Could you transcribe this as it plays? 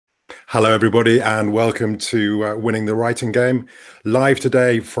Hello, everybody, and welcome to Winning the Writing Game, live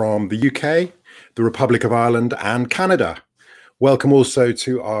today from the UK, the Republic of Ireland, and Canada. Welcome also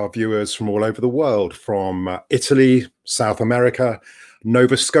to our viewers from all over the world, from Italy, South America,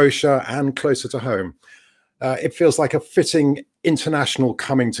 Nova Scotia, and closer to home. It feels like a fitting international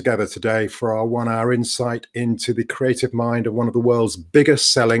coming together today for our 1 hour insight into the creative mind of one of the world's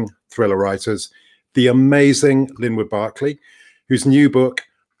biggest selling thriller writers, the amazing Linwood Barclay, whose new book,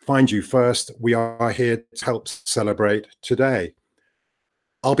 Find You First, we are here to help celebrate today.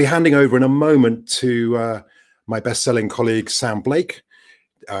 I'll be handing over in a moment to my best-selling colleague, Sam Blake,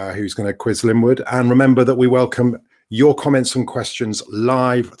 who's going to quiz Linwood. And remember that we welcome your comments and questions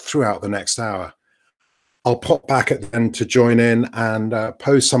live throughout the next hour. I'll pop back at the end to join in and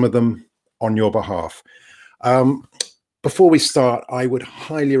pose some of them on your behalf. Before we start, I would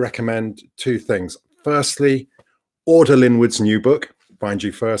highly recommend two things. Firstly, order Linwood's new book, Find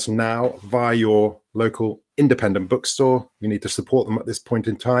You First, now via your local independent bookstore. You need to support them at this point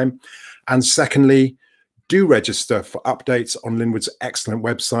in time. And secondly, do register for updates on Linwood's excellent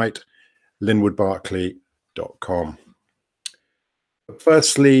website, linwoodbarclay.com.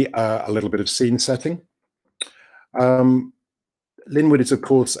 Firstly, a little bit of scene setting. Linwood is, of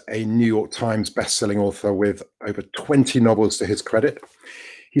course, a New York Times bestselling author with over 20 novels to his credit.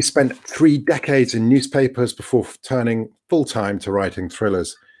 He spent 3 decades in newspapers before turning full-time to writing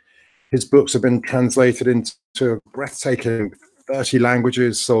thrillers. His books have been translated into a breathtaking 30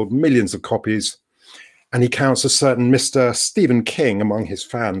 languages, sold millions of copies, and he counts a certain Mr. Stephen King among his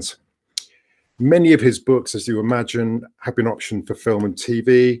fans. Many of his books, as you imagine, have been optioned for film and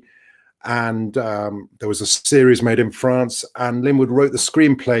TV, and there was a series made in France, and Linwood wrote the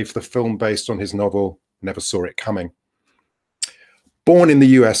screenplay for the film based on his novel, Never Saw It Coming. Born in the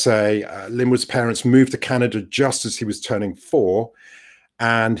USA, Linwood's parents moved to Canada just as he was turning 4,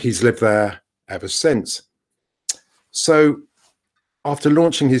 and he's lived there ever since. So after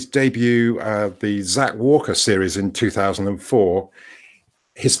launching his debut, the Zach Walker series in 2004,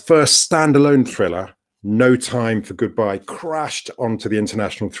 his first standalone thriller, No Time for Goodbye, crashed onto the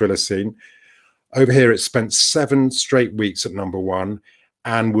international thriller scene. Over here, it spent 7 straight weeks at #1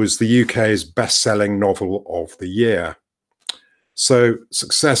 and was the UK's best-selling novel of the year. So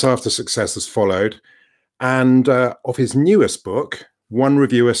success after success has followed. And of his newest book, one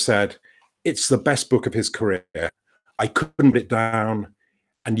reviewer said, "It's the best book of his career. I couldn't put it down,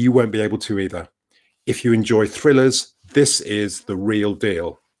 and you won't be able to either. If you enjoy thrillers, this is the real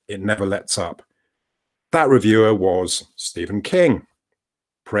deal. It never lets up." That reviewer was Stephen King.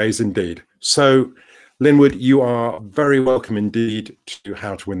 Praise indeed. So, Linwood, you are very welcome indeed to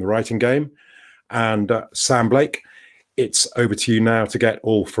How to Win the Writing Game. And Sam Blake, it's over to you now to get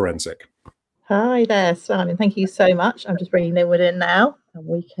all forensic. Hi there, Simon. Thank you so much. I'm just bringing Linwood in now, and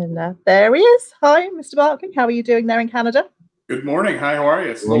we can. There he is. Hi, Mr. Barclay. How are you doing there in Canada? Good morning. Hi, how are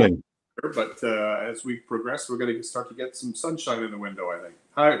you? Good morning. But as we progress, we're going to start to get some sunshine in the window, I think.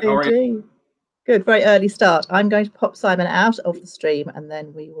 Hi, how are you? Good, very early start. I'm going to pop Simon out of the stream, and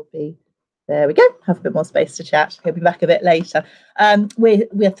then we will be. There we go. Have a bit more space to chat. He'll be back a bit later.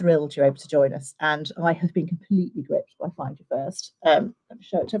 We're thrilled you're able to join us, and I have been completely gripped by Find You First. Let me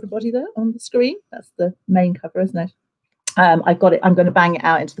show it to everybody there on the screen. That's the main cover, isn't it? I've got it. I'm going to bang it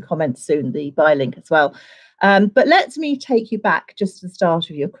out into the comments soon, the buy link as well. But let me take you back just to the start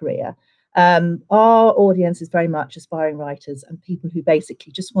of your career. Our audience is very much aspiring writers and people who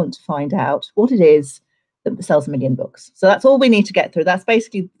basically just want to find out what it is that sells 1 million books. So that's all we need to get through. That's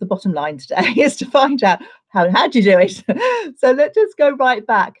basically the bottom line today, is to find out how do you do it. So let's just go right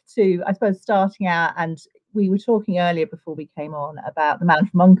back to, I suppose, starting out. And we were talking earlier before we came on about The Man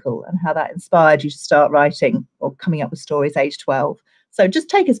from U.N.C.L.E. and how that inspired you to start writing or coming up with stories age 12. So just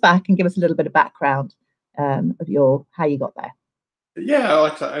take us back and give us a little bit of background of how you got there.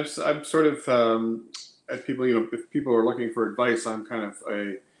 Yeah, I'm sort of, as people, if people are looking for advice, I'm kind of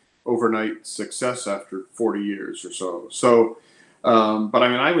a overnight success after 40 years or so. So, but I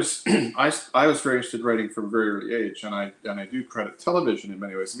mean, I was very interested in writing from a very early age, and I do credit television in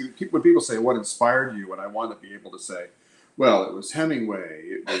many ways. I mean, when people say what inspired you, and I want to be able to say, well, it was Hemingway,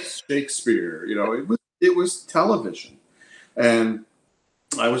 it was Shakespeare, it was television, and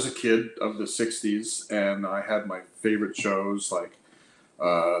I was a kid of the 60s, and I had my favorite shows like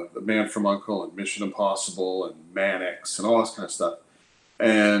The Man from U.N.C.L.E. and Mission Impossible and Man X and all this kind of stuff.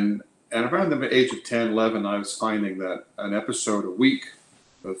 And around the age of 10, 11, I was finding that an episode a week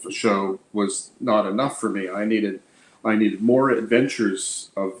of a show was not enough for me. I needed more adventures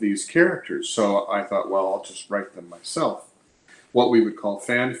of these characters. So I thought, well, I'll just write them myself, what we would call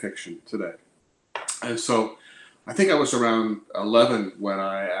fan fiction today. And so I think I was around 11 when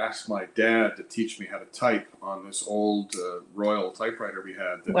I asked my dad to teach me how to type on this old Royal typewriter we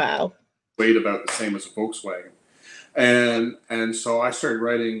had that Wow. weighed about the same as a Volkswagen. And so I started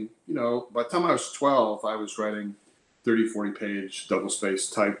writing, by the time I was 12, I was writing 30, 40-page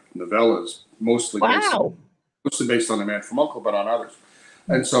double-spaced type novellas, mostly Wow. based on The Man from U.N.C.L.E., but on others.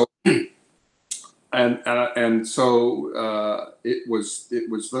 And so it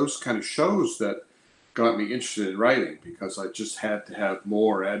was those kind of shows that got me interested in writing, because I just had to have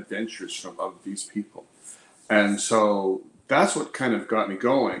more adventures of these people. And so that's what kind of got me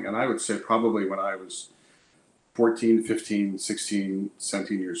going. And I would say probably when I was 14, 15, 16,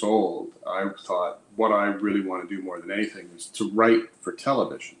 17 years old, I thought what I really want to do more than anything is to write for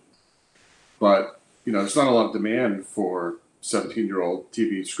television. But, there's not a lot of demand for 17-year-old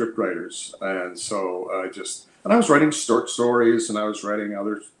TV scriptwriters. And so I was writing short stories, and I was writing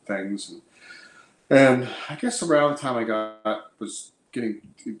other things. And I guess around the time I was getting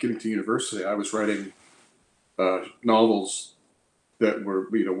to university, I was writing novels that were,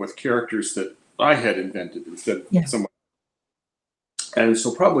 with characters that I had invented instead of someone. And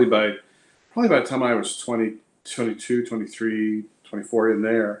so probably by the time I was 20, 22, 23, 24 in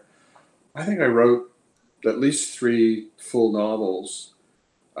there, I think I wrote at least 3 full novels,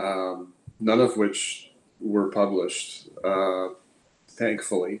 none of which were published,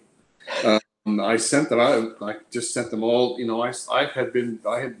 thankfully. I sent them out. I just sent them all. I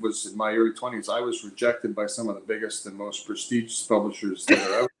was in my early 20s. I was rejected by some of the biggest and most prestigious publishers that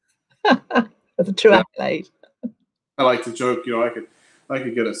are out. That's a true accolade. I like to joke, I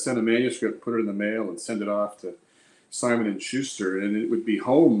could send a manuscript, put it in the mail, and send it off to Simon and Schuster, and it would be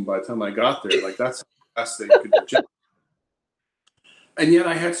home by the time I got there. Like, that's the best they could reject. And yet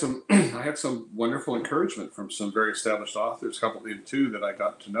I had some wonderful encouragement from some very established authors, a couple of two that I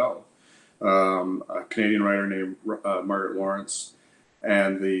got to know. A Canadian writer named Margaret Lawrence,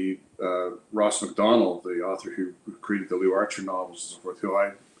 and the Ross MacDonald, the author who created the Lou Archer novels and so forth, who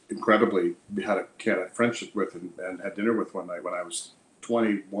I incredibly had a friendship with and had dinner with one night when I was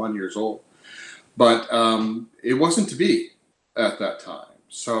 21 years old. But it wasn't to be at that time.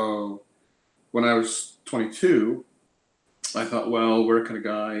 So when I was 22, I thought, well, where can a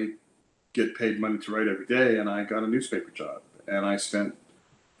guy get paid money to write every day? And I got a newspaper job, and I spent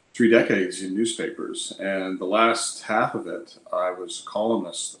 3 decades in newspapers, and the last half of it, I was a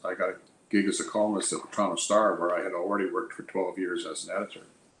columnist. I got a gig as a columnist at the Toronto Star, where I had already worked for 12 years as an editor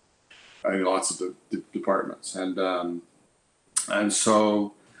in lots of the departments. And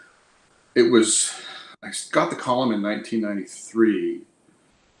so it was, I got the column in 1993,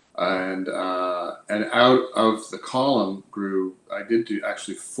 and out of the column grew, I did do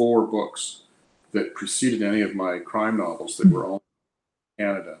actually 4 books that preceded any of my crime novels that were all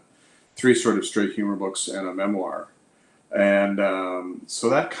Canada, 3 sort of straight humor books and a memoir. And so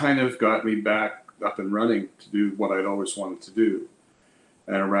that kind of got me back up and running to do what I'd always wanted to do.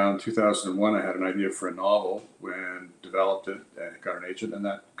 And around 2001, I had an idea for a novel and developed it and got an agent, and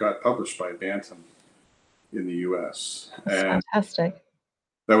that got published by Bantam in the US. That's and fantastic.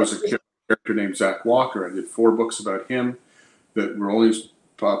 That was a character named Zach Walker. I did 4 books about him that were only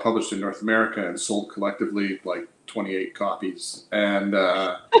published in North America and sold collectively like 28 copies. And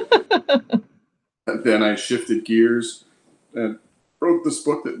then I shifted gears and wrote this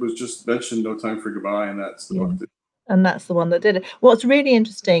book that was just mentioned, No Time for Goodbye, and that's the book that. And that's the one that did it. What's really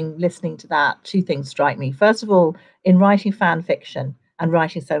interesting listening to that, 2 things strike me. First of all, in writing fan fiction and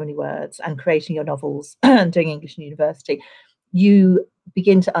writing so many words and creating your novels and doing English in university, you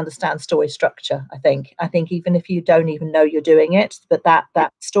begin to understand story structure. I think even if you don't even know you're doing it, but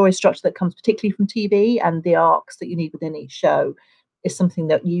that story structure that comes particularly from TV and the arcs that you need within each show is something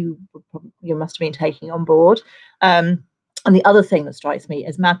that you must have been taking on board. And the other thing that strikes me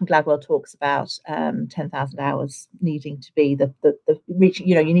is Malcolm Gladwell talks about 10,000 hours needing to be the reach.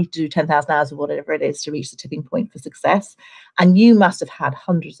 You need to do 10,000 hours of whatever it is to reach the tipping point for success. And you must have had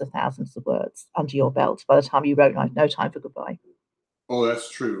hundreds of thousands of words under your belt by the time you wrote No Time for Goodbye. Oh,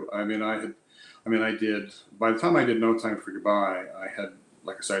 that's true. I did. By the time I did No Time for Goodbye, I had,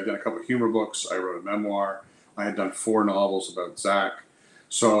 like I said, I did a couple of humor books. I wrote a memoir. I had done 4 novels about Zach.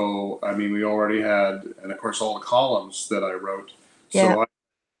 So, we already had, and of course, all the columns that I wrote. Yeah. So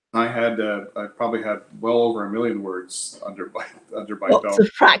I probably had well over 1 million words under my Lots belt.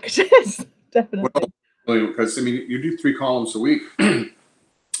 of practice, definitely. Well, because you do 3 columns a week. I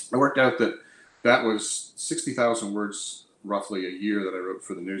worked out that was 60,000 words roughly a year that I wrote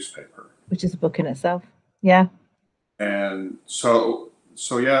for the newspaper, which is a book in itself. Yeah. And so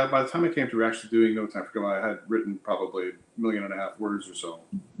so yeah, by the time I came to actually doing No Time for Goodbye, I had written probably 1.5 million words or so.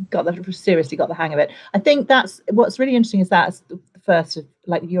 Seriously got the hang of it. I think that's what's really interesting, is that's the first of,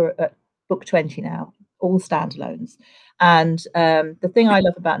 like, you're at book 20 now, all standalones. And the thing I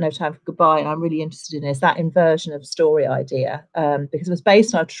love about No Time for Goodbye, and I'm really interested in, is that inversion of story idea, because it was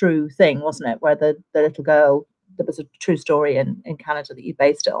based on a true thing, wasn't it? Where the little girl, there was a true story in Canada that you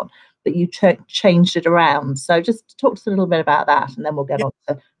based it on, but you changed it around. So just talk to us a little bit about that, and then we'll get on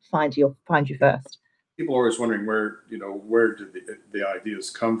to find you first. People are always wondering where did the ideas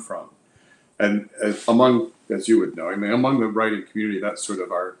come from, and among, as you would know, I mean, among the writing community, that's sort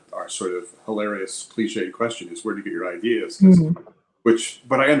of our sort of hilarious cliched question is, where do you get your ideas?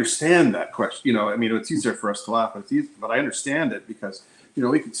 But I understand that question. You know, I mean, it's easier for us to laugh, but I understand it, because, you know,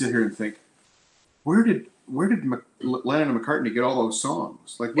 we could sit here and think, where did Lennon and McCartney get all those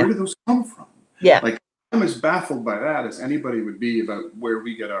songs? Like, where did those come from? Yeah. Like, I'm as baffled by that as anybody would be about where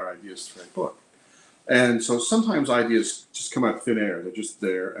we get our ideas to write a book. And so sometimes ideas just come out of thin air. They're just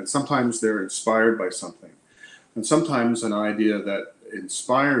there. And sometimes they're inspired by something. And sometimes an idea that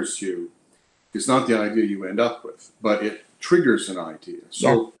inspires you is not the idea you end up with, but it triggers an idea.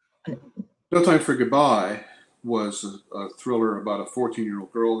 So No Time for Goodbye was a thriller about a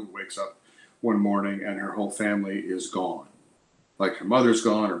 14-year-old girl who wakes up one morning and her whole family is gone. Like, her mother's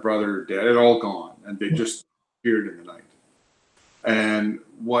gone, her brother, her dad, they're all gone. And they just appeared in the night. And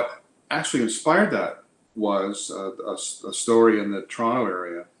what actually inspired that was a story in the Toronto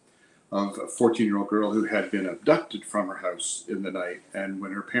area of a 14-year-old girl who had been abducted from her house in the night. And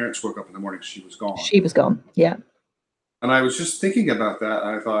when her parents woke up in the morning, she was gone. She was gone, yeah. And I was just thinking about that.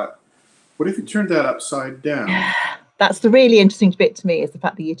 And I thought, what if you turned that upside down? That's the really interesting bit to me, is the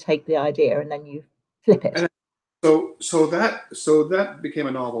fact that you take the idea and then you flip it. And so that became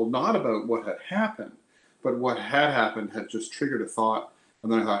a novel, not about what had happened, but what had happened had just triggered a thought.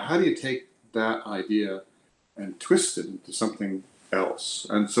 And then I thought, how do you take that idea and twist it into something else?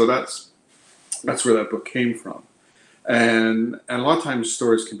 And so that's where that book came from. And a lot of times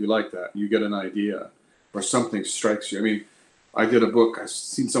stories can be like that. You get an idea or something strikes you. I mean, I did a book, I've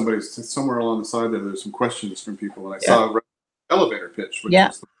seen somebody somewhere along the side there's some questions from people, and I saw an elevator pitch, which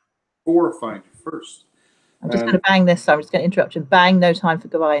was before Find You First. I'm just going to bang this, so I'm just going to interrupt and bang No Time for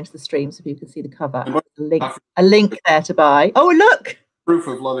Goodbye into the stream so people can see the cover. A link there to buy. Oh, look! Proof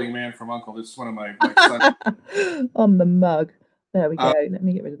of Loving Man from Uncle. This is one of my sons. On the mug. There we go. Let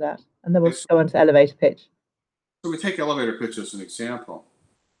me get rid of that. And then we'll go on to elevator pitch. So we take elevator pitch as an example.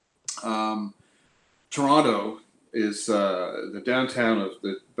 Toronto is the downtown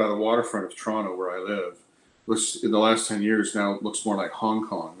by the waterfront of Toronto, where I live. Which in the last 10 years now looks more like Hong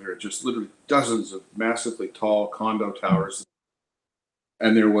Kong. There are just literally dozens of massively tall condo towers.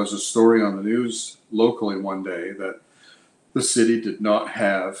 And there was a story on the news locally one day that the city did not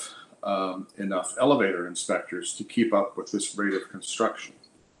have enough elevator inspectors to keep up with this rate of construction.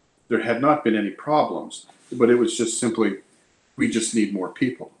 There had not been any problems, but it was just simply, we just need more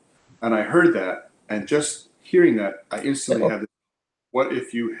people. And I heard that, and just hearing that, I instantly had this, what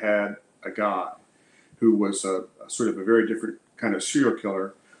if you had a guy who was a sort of a very different kind of serial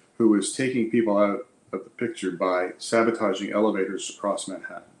killer who was taking people out of the picture by sabotaging elevators across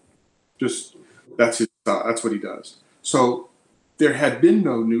Manhattan. Just, that's what he does. So there had been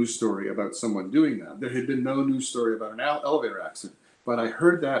no news story about someone doing that. There had been no news story about an elevator accident. But I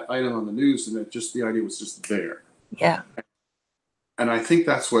heard that item on the news, and the idea was just there. Yeah. And I think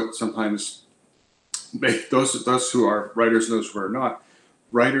that's what sometimes those who are writers and those who are not,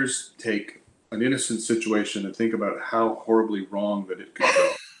 writers take an innocent situation and think about how horribly wrong that it could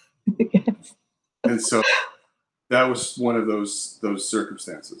go. Yes. And so that was one of those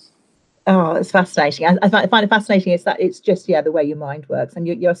circumstances. Oh, it's fascinating. I find it fascinating. It's just the way your mind works, and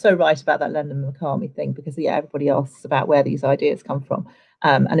you're so right about that Lennon McCartney thing, because everybody asks about where these ideas come from,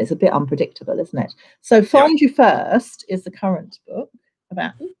 and it's a bit unpredictable, isn't it? So, Find You First is the current book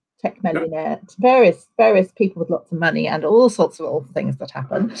about tech millionaire, various people with lots of money and all sorts of awful things that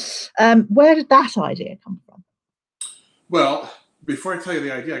happen. Where did that idea come from? Well, before I tell you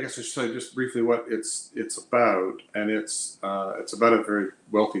the idea, I guess I should tell you just briefly what it's about. And it's about a very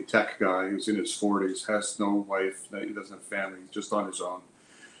wealthy tech guy who's in his 40s, has no wife, he doesn't have family, he's just on his own.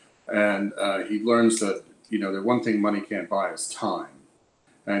 And he learns that, the one thing money can't buy is time.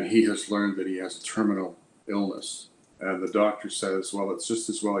 And he has learned that he has a terminal illness. And the doctor says, well, it's just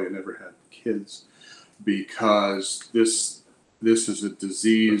as well you never had kids, because this is a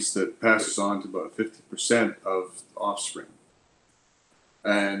disease that passes on to about 50% of offspring.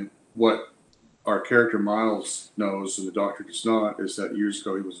 And what our character Miles knows, and the doctor does not, is that years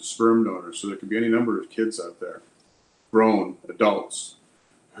ago he was a sperm donor. So there could be any number of kids out there, grown adults,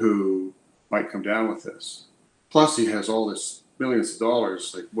 who might come down with this. Plus, he has all this millions of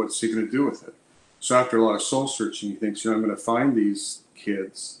dollars. Like, what's he going to do with it? So after a lot of soul searching, he thinks, I'm going to find these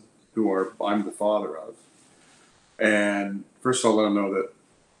kids who I'm the father of. And first I'll let them know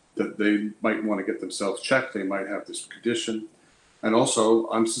that they might want to get themselves checked. They might have this condition. And also,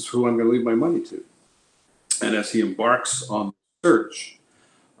 this is who I'm going to leave my money to. And as he embarks on the search,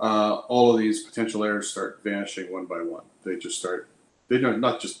 all of these potential heirs start vanishing one by one. They just start, they're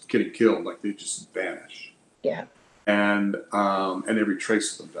not just getting killed, like they just vanish. Yeah. And every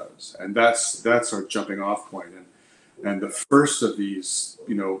trace of them does. And that's our jumping off point. And the first of these,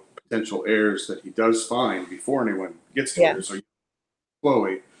 potential heirs that he does find before anyone gets to her, so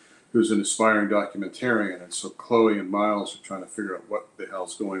Chloe, who's an aspiring documentarian. And so Chloe and Miles are trying to figure out what the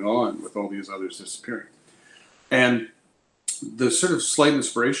hell's going on with all these others disappearing. And the sort of slight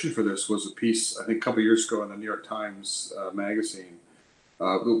inspiration for this was a piece, I think, a couple of years ago in the New York Times magazine.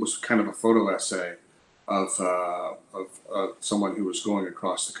 It was kind of a photo essay of someone who was going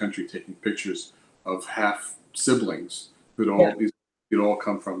across the country taking pictures of half siblings who'd all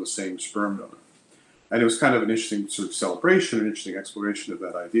come from the same sperm donor. And it was kind of an interesting sort of celebration, an interesting exploration of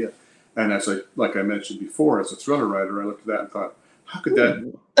that idea. And like I mentioned before, as a thriller writer, I looked at that and thought, how could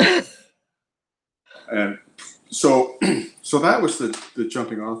that? And so that was the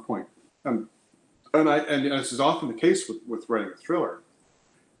jumping off point. And this is often the case with writing a thriller.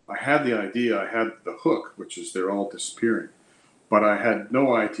 I had the idea, I had the hook, which is they're all disappearing, but I had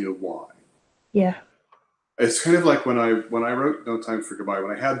no idea why. Yeah. It's kind of like when I wrote No Time for Goodbye,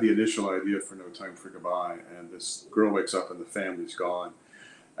 when I had the initial idea for No Time for Goodbye, and this girl wakes up and the family's gone.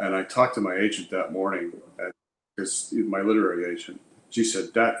 And I talked to my agent that morning, my literary agent. She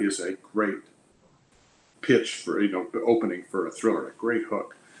said, that is a great pitch for, opening for a thriller, a great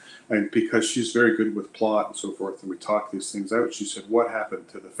hook. And because she's very good with plot and so forth, and we talked these things out, she said, what happened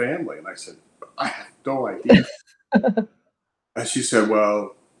to the family? And I said, I have no idea. And she said,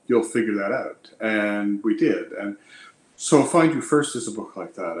 well, you'll figure that out. And we did. And so Find You First is a book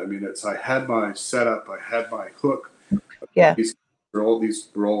like that. I mean, I had my setup, I had my hook. Yeah. These were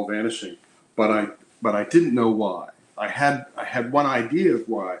all vanishing, but I didn't know why. I had one idea of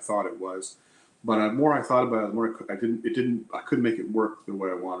why I thought it was, but the more I thought about it, the more I couldn't make it work the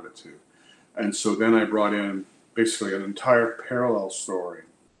way I wanted it to. And so then I brought in basically an entire parallel story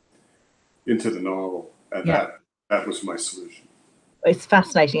into the novel, and that was my solution. It's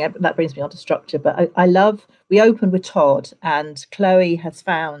fascinating. That brings me on to structure, but I love, we opened with Todd, and Chloe has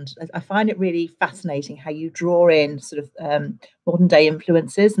found, I find it really fascinating how you draw in sort of modern day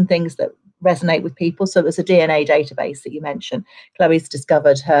influences and things that resonate with people. So there's a DNA database that you mentioned. Chloe's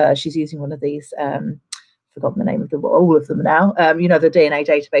discovered she's using one of these, forgotten the name of them, all of them now, the DNA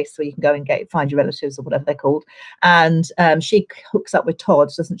database where you can go and find your relatives or whatever they're called. And she hooks up with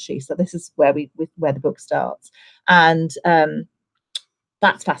Todd, doesn't she? So this is where the book starts. And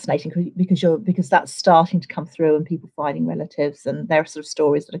that's fascinating because that's starting to come through, and people finding relatives, and there are sort of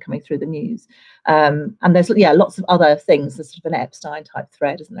stories that are coming through the news. And there's lots of other things. There's sort of an Epstein type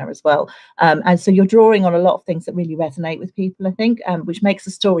thread, isn't there, as well? And so you're drawing on a lot of things that really resonate with people, I think, which makes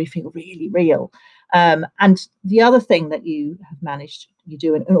the story feel really real. And the other thing that you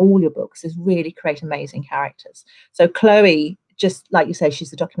do in all your books is really create amazing characters. So Chloe, just like you say,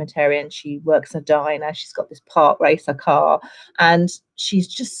 she's a documentarian. She works in a diner. She's got this park racer car, and she's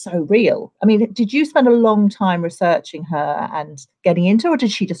just so real. I mean, did you spend a long time researching her and getting into her, or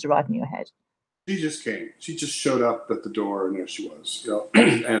did she just arrive in your head? She just came. She just showed up at the door, and there she was.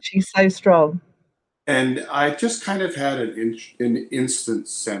 And she's so strong. And I just kind of had an instant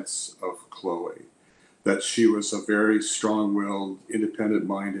sense of Chloe, that she was a very strong-willed,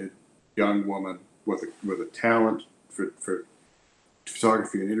 independent-minded young woman with a talent for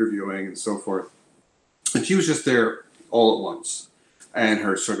photography and interviewing and so forth. And she was just there all at once. And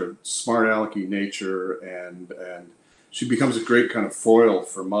her sort of smart alecky nature, and she becomes a great kind of foil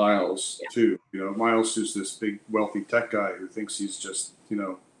for Miles too. Miles is this big wealthy tech guy who thinks he's just,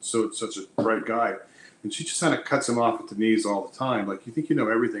 such a bright guy. And she just kind of cuts him off at the knees all the time. Like, you think you know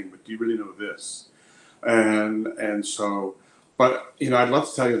everything, but do you really know this? And so, but, I'd love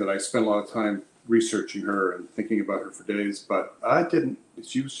to tell you that I spent a lot of time researching her and thinking about her for days, but I didn't.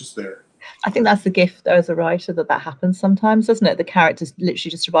 She was just there. I think that's the gift, though, as a writer, that happens sometimes, doesn't it? The characters literally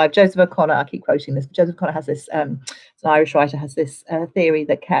just survive. Joseph O'Connor, I keep quoting this, but Joseph O'Connor has this, an Irish writer, has this theory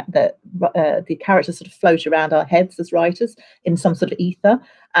that the characters sort of float around our heads as writers in some sort of ether,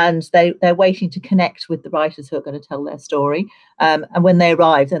 and they're waiting to connect with the writers who are going to tell their story. And when they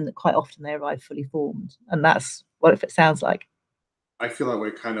arrive, then quite often they arrive fully formed, and that's what it sounds like. I feel that way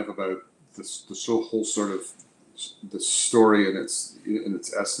kind of about this whole sort of the story in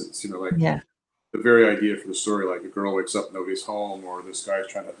its essence. You know, like Yeah. the very idea for the story, like a girl wakes up, nobody's home, or this guy's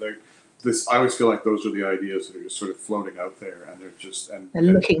trying to. This I always feel like those are the ideas that are just sort of floating out there, and they're just They're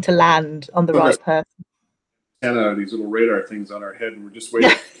looking to land on the right person. 10 out of these little radar things on our head, and we're just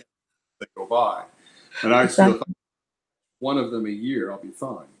waiting to go by. And I feel if I one of them a year, I'll be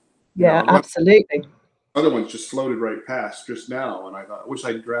fine. Yeah, absolutely. Other ones just floated right past just now, and I thought, I wish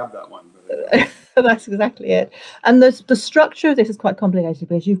I'd grabbed that one. That's exactly it. And the structure of this is quite complicated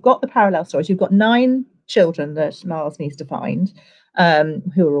because you've got the parallel stories. You've got 9 children that Miles needs to find,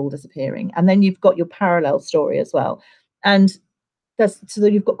 who are all disappearing, and then you've got your parallel story as well. And so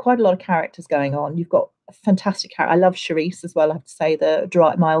you've got quite a lot of characters going on. You've got a fantastic character. I love Charisse as well. I have to say,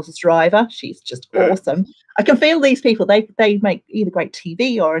 Miles's driver. She's just awesome. I can feel these people. They make either great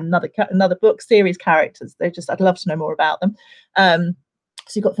TV or another book series characters. I'd love to know more about them.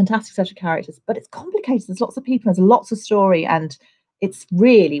 So you've got a fantastic set of characters, but it's complicated. There's lots of people. There's lots of story, and it's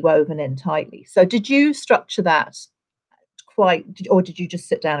really woven in tightly. So did you structure that or did you just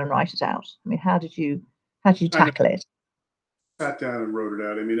sit down and write it out? I mean, how did you tackle it? Sat down and wrote it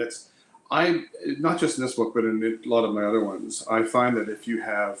out. I mean, not just in this book, but in a lot of my other ones, I find that if you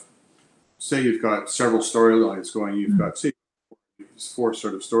have, say you've got several storylines going, you've got 4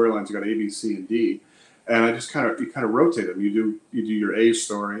 sort of storylines, you've got A, B, C, and D, and you kind of rotate them. You do your A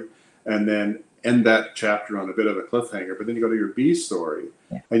story, and then end that chapter on a bit of a cliffhanger, but then you go to your B story,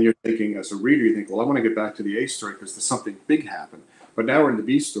 and you're thinking, as a reader, you think, well, I want to get back to the A story because there's something big happened. But now we're in the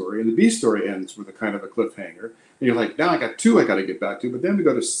B story, and the B story ends with a kind of a cliffhanger. And you're like, now I got 2 I got to get back to. But then we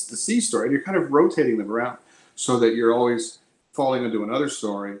go to the C story, and you're kind of rotating them around so that you're always falling into another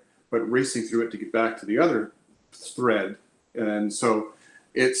story, but racing through it to get back to the other thread. And so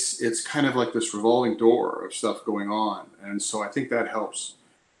it's kind of like this revolving door of stuff going on. And so I think that helps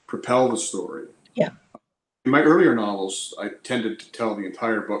propel the story. Yeah. In my earlier novels, I tended to tell the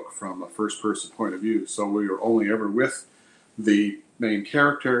entire book from a first-person point of view. So we were only ever with the main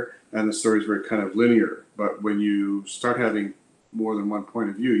character, and the story is very kind of linear. But when you start having more than one point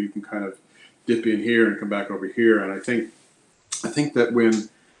of view, you can kind of dip in here and come back over here. And I think that when,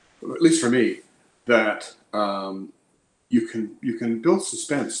 at least for me, that you can build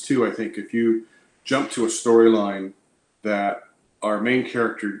suspense too. I think if you jump to a storyline that our main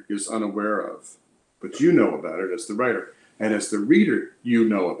character is unaware of, but you know about it as the writer, and as the reader, you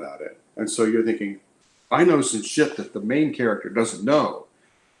know about it, and so you're thinking, I know some shit that the main character doesn't know,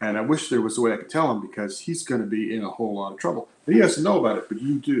 and I wish there was a way I could tell him because he's going to be in a whole lot of trouble. But he doesn't know about it, but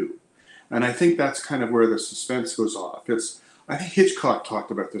you do. And I think that's kind of where the suspense goes off. I think Hitchcock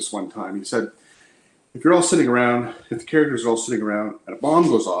talked about this one time. He said, if the characters are all sitting around and a bomb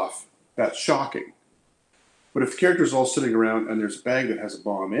goes off, that's shocking. But if the characters are all sitting around and there's a bag that has a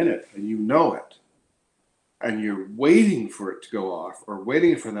bomb in it, and you know it, and you're waiting for it to go off or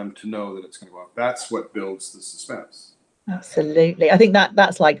waiting for them to know that it's going to go off, that's what builds the suspense. Absolutely. I think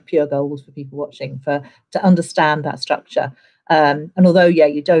that's like pure gold for people watching, to understand that structure. And although,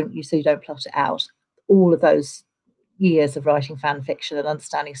 you don't plot it out, all of those years of writing fan fiction and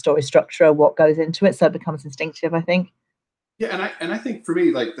understanding story structure, what goes into it, so it becomes instinctive, I think. Yeah, and I think for me,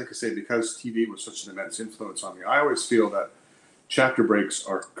 like I say, because TV was such an immense influence on me, I always feel that chapter breaks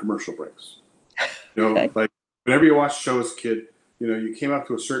are commercial breaks. Okay. Like whenever you watch a show as a kid, you came up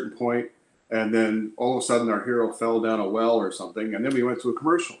to a certain point, and then all of a sudden our hero fell down a well or something, and then we went to a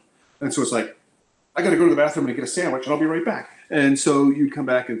commercial. And so it's like, I got to go to the bathroom and get a sandwich, and I'll be right back. And so you'd come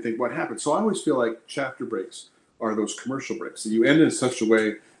back and think, what happened? So I always feel like chapter breaks are those commercial breaks. You end in such a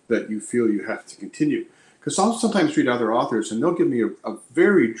way that you feel you have to continue. Because I'll sometimes read other authors, and they'll give me a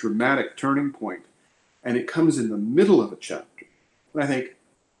very dramatic turning point, and it comes in the middle of a chapter. And I think,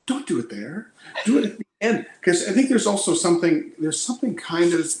 don't do it there. Do it at the end. Because I think there's something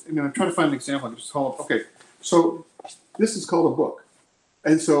kind of, I'm trying to find an example. I just call it, okay, so this is called a book.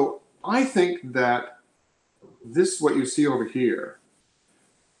 And so I think that what you see over here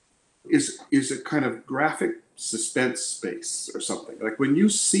is a kind of graphic suspense space or something. Like when you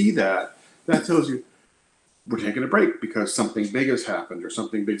see that tells you we're taking a break because something big has happened or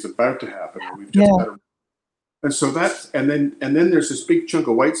something big's about to happen, or we've just had a. And so and then there's this big chunk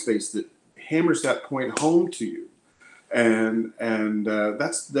of white space that hammers that point home to you, and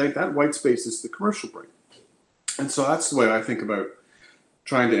that white space is the commercial break. And so that's the way I think about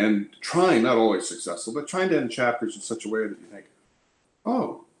trying, not always successful, but trying to end chapters in such a way that you think,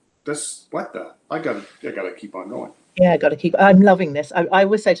 oh, I gotta keep on going. Yeah, I'm loving this. I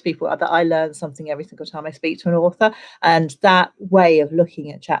always say to people that I learn something every single time I speak to an author, and that way of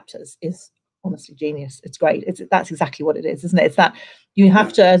looking at chapters is honestly genius. It's great. That's exactly what it is, isn't it? It's that you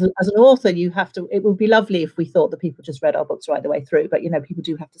have to, as an author, you have to. It would be lovely if we thought that people just read our books right the way through, but people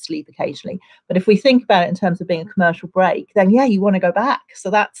do have to sleep occasionally. But if we think about it in terms of being a commercial break, then yeah, you want to go back.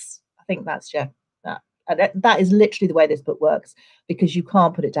 So I think that's that is literally the way this book works, because you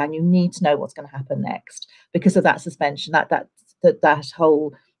can't put it down. You need to know what's going to happen next because of that suspension, that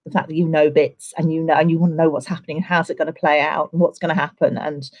whole, the fact that bits and you want to know what's happening and how's it going to play out and what's going to happen.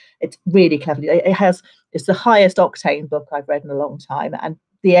 And it's really clever. It's the highest octane book I've read in a long time, and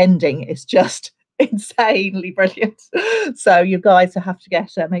the ending is just insanely brilliant. So you guys have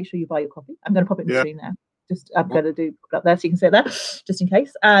to make sure you buy your copy. I'm going to pop it in the screen now. I'm going to do it up there so you can see it there, just in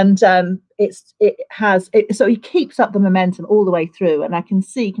case. And so it keeps up the momentum all the way through, and I can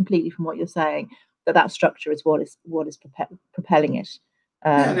see completely from what you're saying that structure is what is propelling it.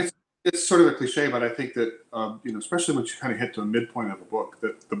 And it's sort of a cliche, but I think that especially once you kind of hit to a midpoint of a book,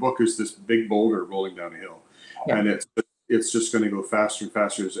 that the book is this big boulder rolling down a hill, and it's just going to go faster and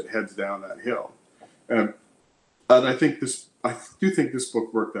faster as it heads down that hill. And I do think this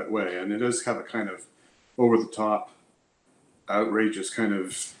book worked that way, and it does have a kind of over the top, outrageous kind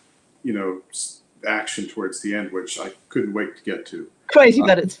of action towards the end, which I couldn't wait to get to. Crazy,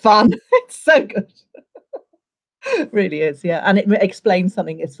 but it's fun. It's so good. It really is, yeah. And it explains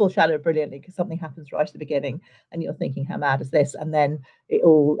something. It's foreshadowed brilliantly because something happens right at the beginning and you're thinking, how mad is this? And then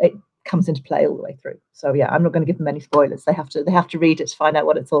it comes into play all the way through. So yeah, I'm not going to give them any spoilers. They have to read it to find out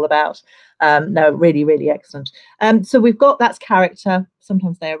what it's all about. No, really, really excellent. So we've got that's character.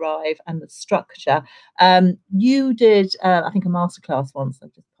 Sometimes they arrive, and the structure. You did, I think, a masterclass once. I'll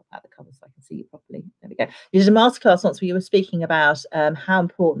just pop out the cover so I can see you properly. There we go. You did a masterclass once where you were speaking about how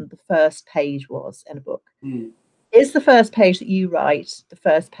important the first page was in a book. Is the first page that you write the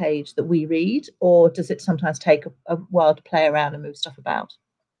first page that we read, or does it sometimes take a while to play around and move stuff about?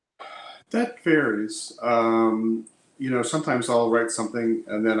 That varies. Sometimes I'll write something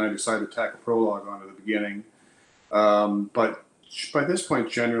and then I decide to tack a prologue onto the beginning. But by this point,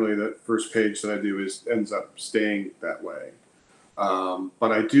 generally, that first page that I do ends up staying that way.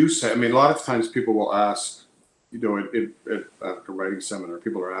 But I do say, a lot of times people will ask, at a writing seminar,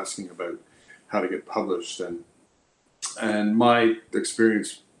 people are asking about how to get published, and my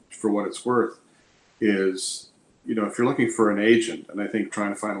experience, for what it's worth, is, if you're looking for an agent, and I think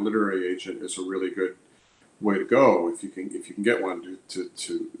trying to find a literary agent is a really good way to go if you can get one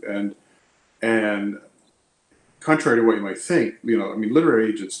and contrary to what you might think, literary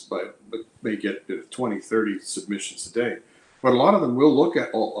agents may get 20, 30 submissions a day, but a lot of them will look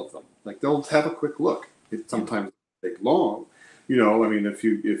at all of them. Like, they'll have a quick look. It sometimes take long. If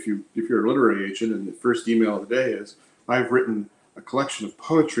you're a literary agent and the first email of the day is, I've written a collection of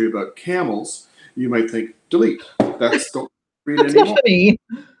poetry about camels, you might think, delete. Don't read it anymore.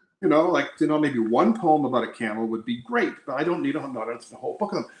 Not for me. Maybe one poem about a camel would be great, but I don't need the whole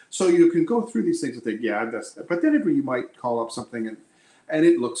book of them. So you can go through these things and think, yeah, but then you might call up something and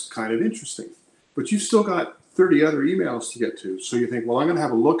it looks kind of interesting, but you've still got 30 other emails to get to. So you think, well, I'm going to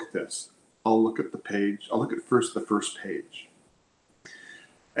have a look at this. I'll look at the page. I'll look at the first page.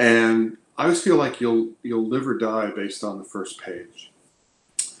 And I always feel like you'll live or die based on the first page,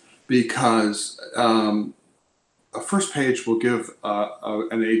 because a first page will give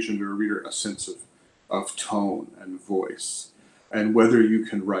an agent or a reader a sense of tone and voice and whether you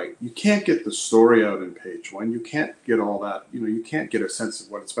can write. You can't get the story out in page one. You can't get all that. You can't get a sense of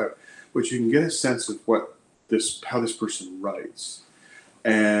what it's about, but you can get a sense of how this person writes.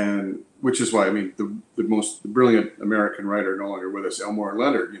 And which is why, the most brilliant American writer no longer with us, Elmore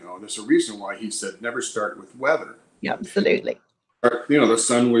Leonard, there's a reason why he said never start with weather. Yeah, absolutely. The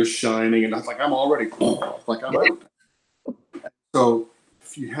sun was shining and I was like, I'm already like I'm out. So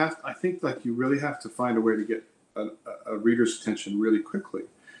I think you really have to find a way to get a reader's attention really quickly,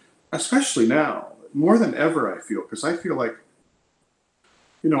 especially now, more than ever, I feel, because I feel like,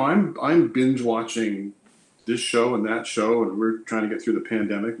 I'm binge watching this show and that show, and we're trying to get through the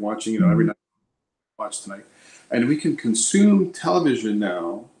pandemic, watching, every night, watch tonight. And we can consume television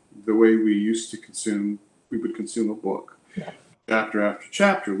now the way we would consume a book. Yeah. Chapter after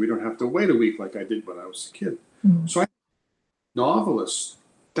chapter. We don't have to wait a week like I did when I was a kid. So I think novelists,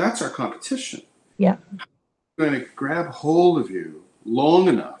 that's our competition. Yeah. We're going to grab hold of you long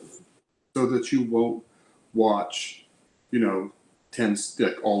enough so that you won't watch,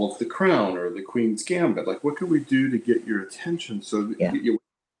 all of The Crown or The Queen's Gambit. Like, what can we do to get your attention so that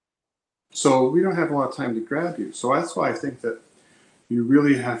so we don't have a lot of time to grab you. So that's why I think that you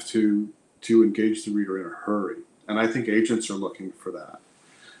really have to engage the reader in a hurry. And I think agents are looking for that.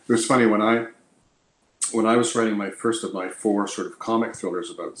 It was funny, when I was writing my first of my 4 sort of comic thrillers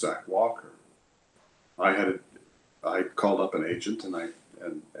about Zach Walker, I called up an agent and I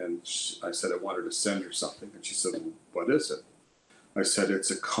said I wanted to send her something, and she said, well, "What is it?" I said,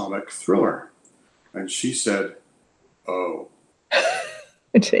 "It's a comic thriller," and she said, "Oh."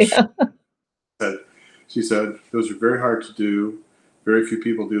 She said, "Those are very hard to do. Very few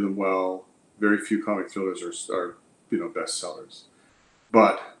people do them well. Very few comic thrillers are bestsellers.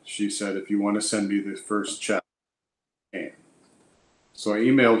 But," she said, "if you want to send me the first chapter," so I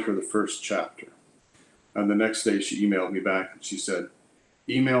emailed her the first chapter. And the next day she emailed me back and she said,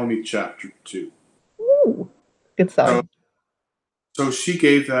 "Email me chapter 2. Ooh, good sign. So she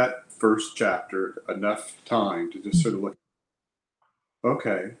gave that first chapter enough time to just sort of look,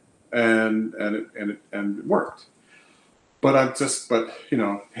 okay, and it worked. But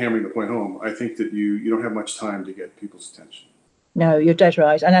hammering the point home, I think that you don't have much time to get people's attention. No, you're dead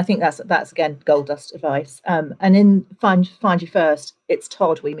right, and I think that's again gold dust advice. And in Find You First, it's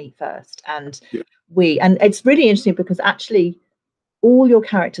Todd we meet first, and and it's really interesting because actually all your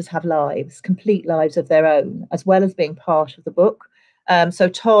characters have lives, complete lives of their own, as well as being part of the book. So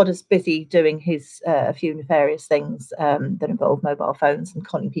Todd is busy doing his a few nefarious things that involve mobile phones and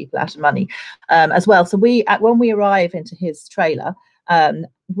conning people out of money as well. So when we arrive into his trailer,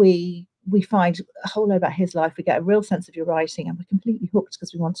 we find a whole lot about his life. We get a real sense of your writing, and we're completely hooked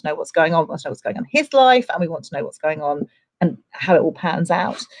because we want to know what's going on. We want to know what's going on in his life, and we want to know what's going on and how it all pans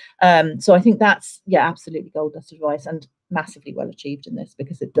out. So I think that's absolutely gold dust advice, and massively well achieved in this,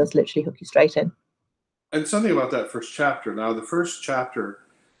 because it does literally hook you straight in. And something about that first chapter. Now, the first chapter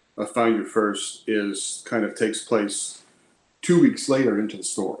of Find You First takes place 2 weeks later into the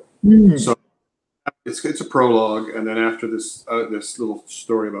story. So it's a prologue, and then after this little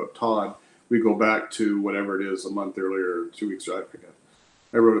story about Todd, we go back to whatever it is, a month earlier, 2 weeks. I forget.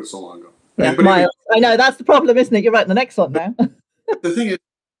 I wrote it so long ago. Yeah, Miles. I know that's the problem, isn't it? You're writing the next one now. The thing is,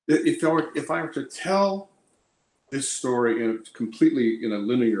 if I were to tell this story completely in a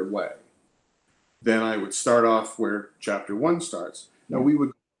linear way, then I would start off where chapter 1 starts. Now, we would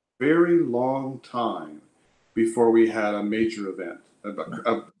go a very long time before we had a major event,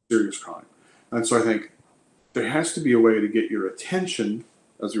 a serious crime. And so I think there has to be a way to get your attention,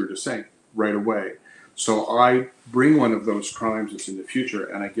 as we were just saying, right away. So I bring one of those crimes that's in the future,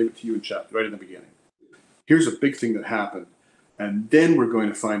 and I give it to you in chapter right in the beginning. Here's a big thing that happened, and then we're going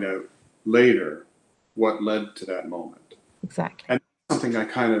to find out later what led to that moment. Exactly. And something I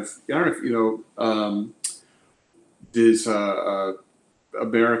don't know if you know, this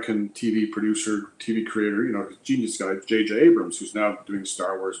American TV producer, TV creator, genius guy, J.J. Abrams, who's now doing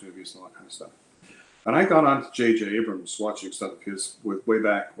Star Wars movies and all that kind of stuff. And I got on to J.J. Abrams watching stuff of his way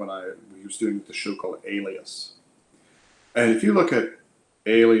back when he was doing the show called Alias. And if you look at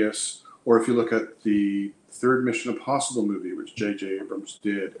Alias, or if you look at the third Mission Impossible movie, which J.J. Abrams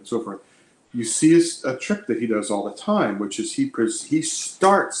did, and so forth, you see a trick that he does all the time, which is he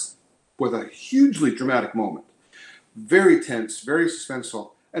starts with a hugely dramatic moment, very tense, very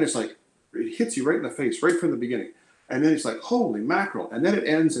suspenseful, and it's like it hits you right in the face right from the beginning, and then it's like, holy mackerel, and then it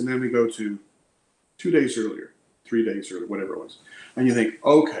ends, and then we go to 2 days earlier, 3 days earlier, whatever it was, and you think,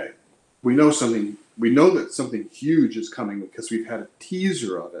 okay, we know that something huge is coming because we've had a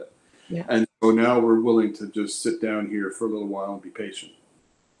teaser of it, and so now we're willing to just sit down here for a little while and be patient.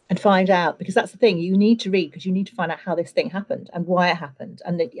 And find out, because that's the thing, you need to read, because you need to find out how this thing happened and why it happened,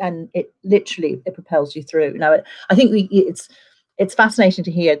 and it literally propels you through. I think it's fascinating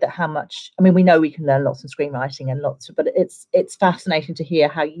to hear that how much. I mean, we know we can learn lots in screenwriting and lots, but it's fascinating to hear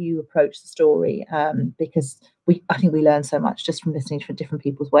how you approach the story, because I think we learn so much just from listening to different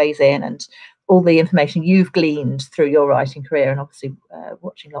people's ways in, and all the information you've gleaned through your writing career, and obviously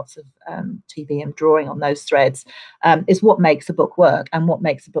watching lots of TV and drawing on those threads, is what makes a book work and what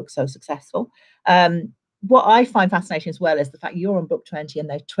makes a book so successful. What I find fascinating as well is the fact you're on book 20 and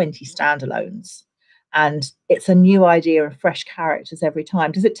there's 20 standalones, and it's a new idea and fresh characters every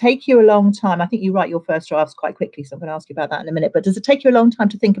time. Does it take you a long time? I think you write your first drafts quite quickly, so I'm going to ask you about that in a minute, but does it take you a long time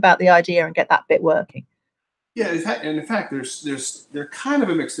to think about the idea and get that bit working? Yeah, in fact, they're kind of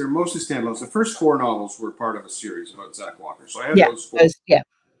a mix. They're mostly standalones. The first 4 novels were part of a series about Zach Walker, so I had those 4.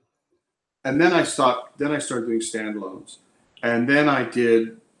 And then I stopped. Then I started doing standalones, and then I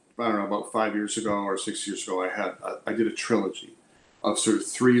did, I don't know, about 5 years ago or 6 years ago, I did a trilogy of sort of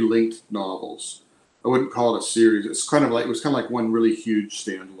 3 linked novels. I wouldn't call it a series. It was kind of like one really huge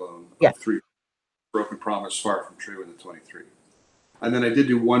standalone of 3: Broken Promise, Far from Trewin, and 23. And then I did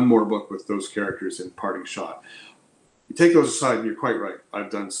do one more book with those characters in Parting Shot. You take those aside, and you're quite right.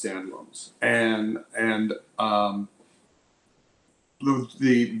 I've done standalones, and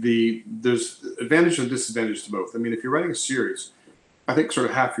there's advantage and disadvantage to both. I mean, if you're writing a series, I think sort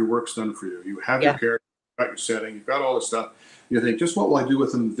of half your work's done for you. You have your character, got your setting, you've got all this stuff. You think, just what will I do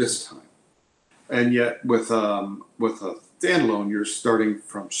with them this time? And yet with a standalone, you're starting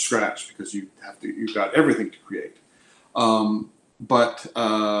from scratch because you've got everything to create. But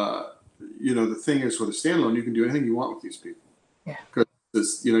the thing is, with a standalone, you can do anything you want with these people. Yeah.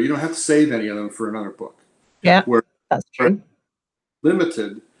 Because you don't have to save any of them for another book. Yeah, where that's true.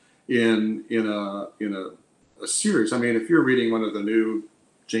 Limited in a series. I mean, if you're reading one of the new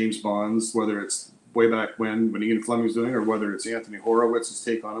James Bonds, whether it's way back when Ian Fleming was doing, or whether it's Anthony Horowitz's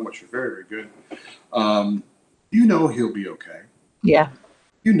take on him, which are very, very good, he'll be okay. Yeah.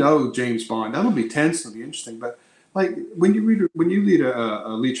 James Bond, that'll be tense, it'll be interesting. But like when you read a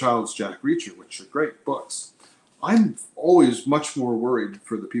Lee Child's Jack Reacher, which are great books, I'm always much more worried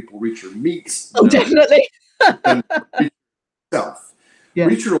for the people Reacher meets. Oh, definitely. Than Reacher himself. Yeah.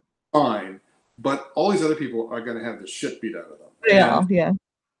 Reacher will be fine, but all these other people are going to have the shit beat out of them. Yeah, yeah.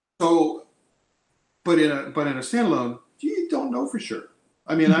 So, but in a standalone, you don't know for sure.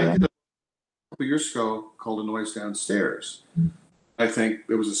 I mean, I did a couple years ago called A Noise Downstairs. I think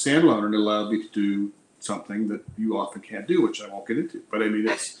it was a standalone and it allowed me to do something that you often can't do, which I won't get into. But I mean,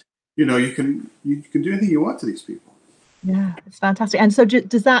 it's you can do anything you want to these people. Yeah, it's fantastic. And so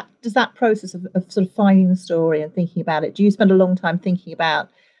does that process of sort of finding the story and thinking about it, do you spend a long time thinking about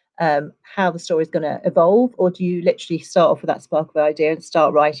how the story is going to evolve, or do you literally start off with that spark of idea and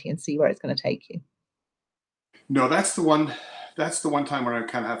start writing and see where it's going to take you? No, that's the one time where I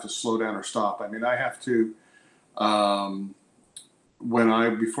kind of have to slow down or stop. I mean, I have to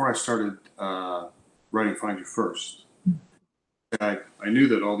before I started writing Find You First, I knew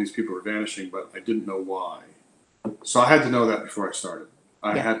that all these people were vanishing, but I didn't know why. So I had to know that before I started.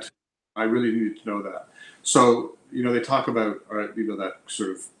 I really needed to know that. So, they talk about, that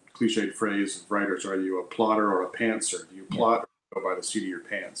sort of cliched phrase of writers, are you a plotter or a pantser? Do you plot or go by the seat of your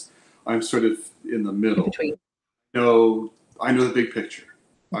pants? I'm sort of in the middle. In between. I know the big picture.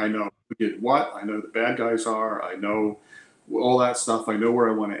 I know who did what. I know who the bad guys are. I know all that stuff. I know where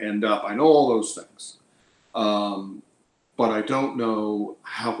I want to end up. I know all those things. But I don't know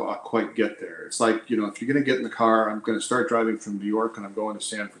how I'll quite get there. It's like, if you're going to get in the car, I'm going to start driving from New York and I'm going to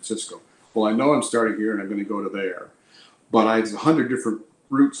San Francisco. Well, I know I'm starting here and I'm going to go to there. But I have 100 different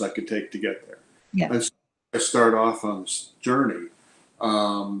routes I could take to get there. Yeah. And so I start off on this journey.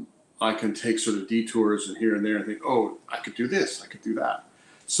 I can take sort of detours and here and there and think, oh, I could do this, I could do that.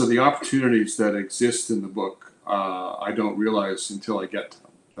 So the opportunities that exist in the book, I don't realize until I get to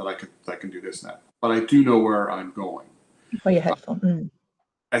them that I can do this now. But I do know where I'm going. Where your headphone.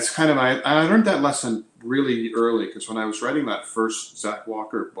 It's kind of I learned that lesson really early, because when I was writing that first Zach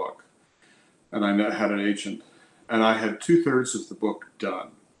Walker book, and I had an agent, and I had 2/3 of the book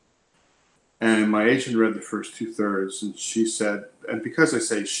done, and my agent read the first 2/3, and she said, and because I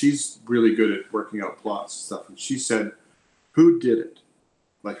say she's really good at working out plots and stuff, and she said, "Who did it?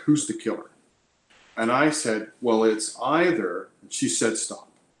 Like, who's the killer?" And I said, "Well, it's either," and she said, "Stop."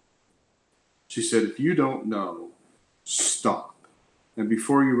 She said, "If you don't know, stop. And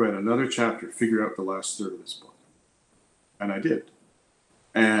before you read another chapter, figure out the last third of this book." And I did.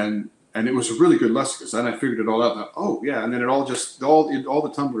 And it was a really good lesson, because then I figured it all out. And oh, yeah. And then all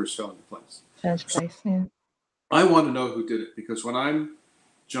the tumblers fell into place. Yeah. I want to know who did it, because when I'm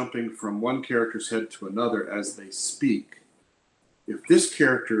jumping from one character's head to another as they speak, if this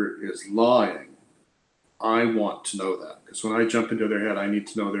character is lying, I want to know that. Because when I jump into their head, I need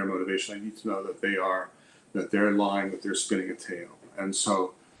to know their motivation. I need to know that they're lying, that they're spinning a tale. And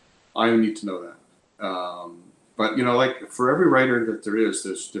so I need to know that. But, like for every writer that there's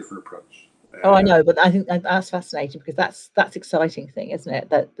a different approach. Oh, I know, but I think that's fascinating, because that's exciting thing, isn't it?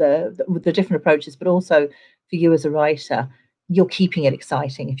 That the different approaches, but also for you as a writer, you're keeping it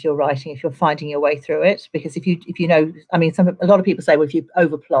exciting if you're writing, if you're finding your way through it. Because if you know, I mean, a lot of people say, well, if you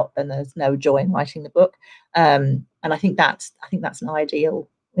overplot, then there's no joy in writing the book. And I think that's an ideal,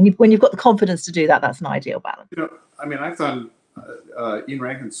 when you've got the confidence to do that, that's an ideal balance. I mean, I've done Ian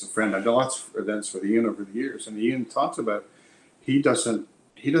Rankin's a friend. I've done lots of events with Ian over the years, and Ian talks about he doesn't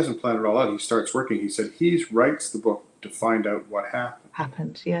plan it all out. He starts working. He said he writes the book to find out what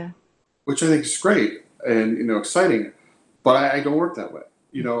happened. Yeah. Which I think is great and exciting. But I don't work that way.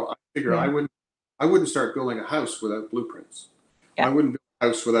 I figure I wouldn't start building a house without blueprints. Yeah. I wouldn't build a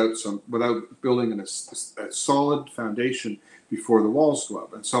house without building a solid foundation before the walls go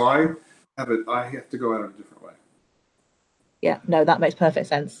up. And so I have to go at it a different way. Yeah, no, that makes perfect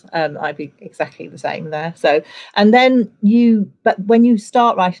sense. I'd be exactly the same there. So, and then but when you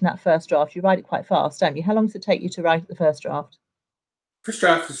start writing that first draft, you write it quite fast, don't you? How long does it take you to write the first draft? First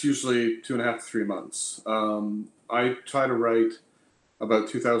draft is usually 2.5 to 3 months. I try to write about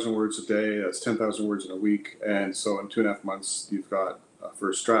 2,000 words a day. That's 10,000 words in a week. And so in 2.5 months, you've got a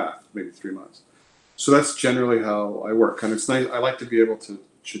first draft, maybe 3 months. So that's generally how I work. And it's nice. I like to be able to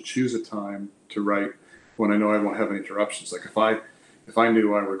choose a time to write when I know I won't have any interruptions. Like if I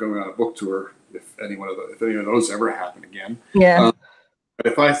knew I were going on a book tour, if any of those ever happen again. Yeah.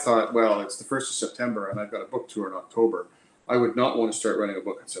 But if I thought, well, it's the 1st of September and I've got a book tour in October, I would not want to start writing a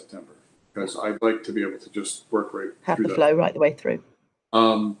book in September, because I'd like to be able to just work right Have through the flow right the way through.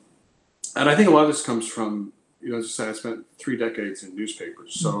 And I think a lot of this comes from, as I said, I spent 3 decades in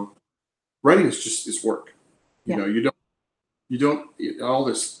newspapers. So writing is work. You know, you don't all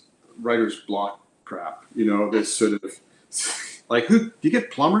this writer's block crap, this sort of like, do you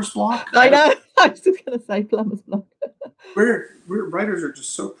get plumber's block? I know. I was just going to say plumber's block. We're writers are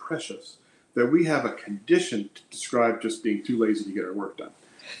just so precious that we have a condition to describe just being too lazy to get our work done.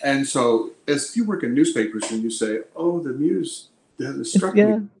 And so as you work in newspapers and you say, oh, the muse has struck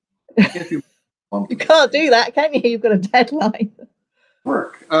me. You can't do that, can you? You've got a deadline.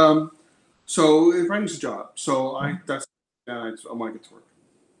 Work. So writing's a job. So I want to get to work.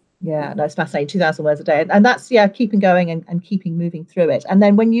 Yeah, no, it's fascinating. 2,000 words a day. And that's, keeping going and keeping moving through it. And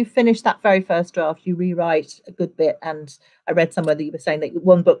then when you finish that very first draft, you rewrite a good bit. And I read somewhere that you were saying that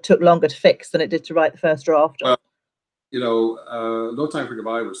one book took longer to fix than it did to write the first draft. Well, No Time for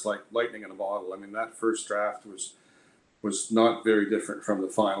Goodbye was like lightning in a bottle. I mean, that first draft was not very different from the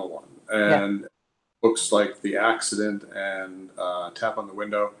final one. And books like The Accident and Tap on the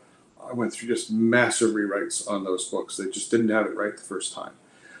Window, I went through just massive rewrites on those books. They just didn't have it right the first time.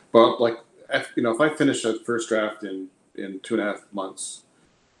 But if I finish a first draft in 2.5 months,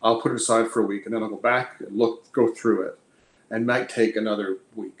 I'll put it aside for a week, and then I'll go back and go through it, and might take another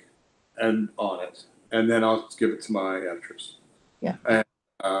week on it, and then I'll give it to my editors. Yeah. And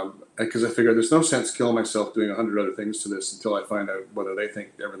because I figure there's no sense killing myself doing 100 other things to this until I find out whether they think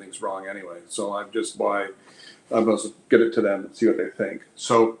everything's wrong anyway. So I'm just get it to them and see what they think.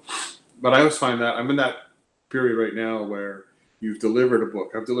 So, but I always find that I'm in that period right now where you've delivered a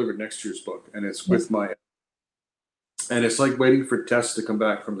book. I've delivered next year's book, and it's with and it's like waiting for tests to come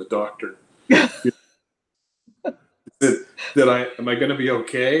back from the doctor. Am I going to be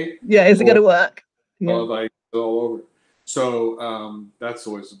okay? Yeah, is it going to work? It's all over. So that's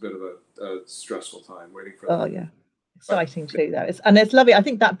always a bit of a stressful time waiting for that. Oh yeah, exciting too though. It's lovely. I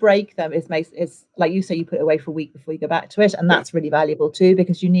think that break then is like you say, you put it away for a week before you go back to it, and that's really valuable too,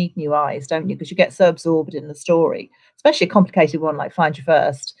 because you need new eyes, don't you? Because you get so absorbed in the story, especially a complicated one like Find Your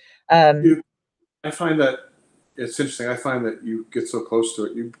First. I find that it's interesting. I find that you get so close to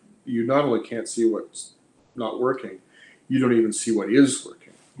it, you not only can't see what's not working, you don't even see what is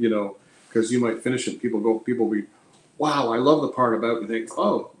working. Because you might finish it, people will be, wow, I love the part about, you think,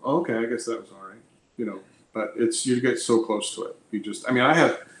 oh, okay, I guess that was all right. But you get so close to it.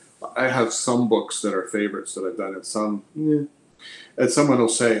 I have some books that are favorites that I've done, and some, and someone will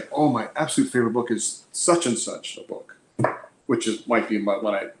say, oh, my absolute favorite book is such and such a book, which might be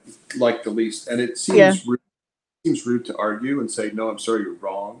one I like the least. And it seems rude to argue and say, no, I'm sorry, you're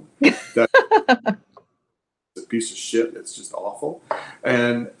wrong. That's a piece of shit. It's just awful.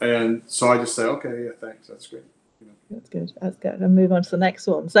 And so I just say, okay, yeah, thanks. That's great. That's good. That's good. And move on to the next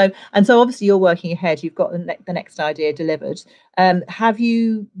one. So obviously you're working ahead. You've got the next idea delivered. Have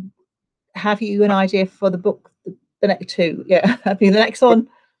you an idea for the book, the next two? Yeah. Have you the next one?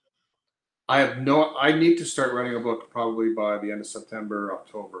 I need to start writing a book probably by the end of September,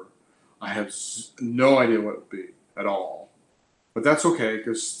 October. I have no idea what it would be at all, but that's okay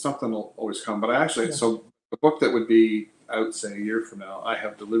because something will always come. But so the book that would be out, say, a year from now, I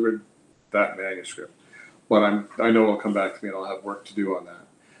have delivered that manuscript, but I know it'll come back to me and I'll have work to do on that.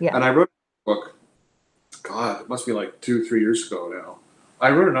 Yeah. And I wrote a book, God, it must be like 2-3 years ago now.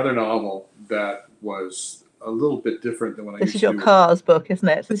 I wrote another novel that was a little bit different than what I used to do. This is your Cars book, isn't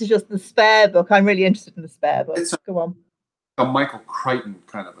it? This is just the Spare book. I'm really interested in the Spare book. Go on. A Michael Crichton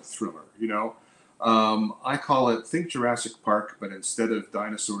kind of a thriller, I call it Think Jurassic Park, but instead of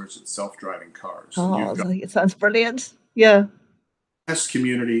dinosaurs, it's self-driving cars. Oh, it sounds brilliant. Yeah. Test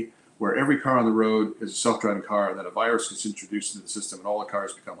community where every car on the road is a self-driving car, and then a virus gets introduced into the system, and all the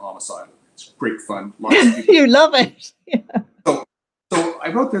cars become homicidal. It's great fun. Lots of people. You love it. Yeah. So I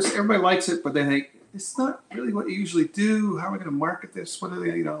wrote this. Everybody likes it, but they think it's not really what you usually do. How are we going to market this? What are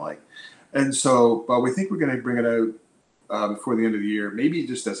they, like? And so, but we think we're going to bring it out before the end of the year, maybe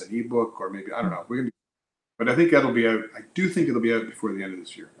just as an ebook, or maybe I don't know. But I think that'll be out. I do think it'll be out before the end of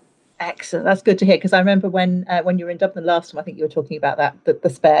this year. Excellent. That's good to hear, because I remember when you were in Dublin last time, I think you were talking about the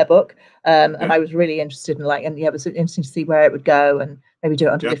Spare book, and I was really interested in it was interesting to see where it would go and maybe do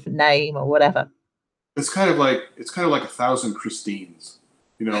it under a different name or whatever. It's kind of like 1,000 Christines,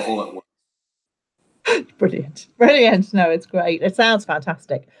 all at once. Brilliant, brilliant. No, it's great. It sounds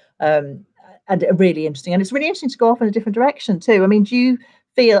fantastic, and really interesting. And it's really interesting to go off in a different direction too. I mean, do you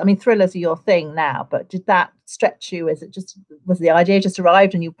feel? I mean, thrillers are your thing now, but did that stretch you? Was the idea just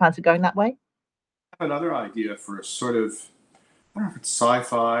arrived and you planned on going that way? I have another idea for a sort of, I don't know if it's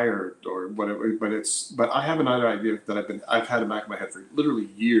sci-fi or whatever, but I have another idea that I've had in the back of my head for literally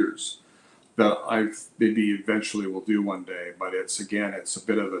years that I've maybe eventually will do one day. But it's a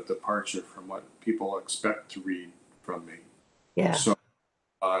bit of a departure from what people expect to read from me. Yeah. So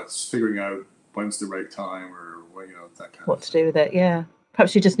it's figuring out when's the right time, or that kind What of to thing. do with it? Yeah.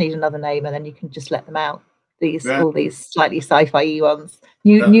 Perhaps you just need another name, and then you can just let them out. That All these slightly sci-fi ones.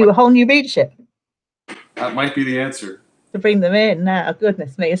 that might, A whole new readership that might be the answer. to bring them in now.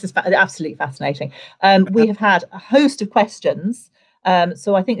 Goodness me, this is absolutely fascinating. We have had a host of questions.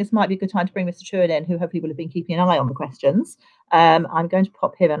 So I think this might be a good time to bring Mr. Trewin in, who hopefully will have been keeping an eye on the questions. I'm going to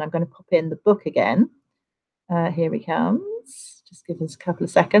pop him, and I'm going to pop in the book again. Here he comes. Just give us a couple of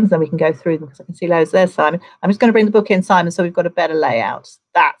seconds, then we can go through them because I can see loads. There's Simon. I'm just going to bring the book in, Simon, so we've got a better layout.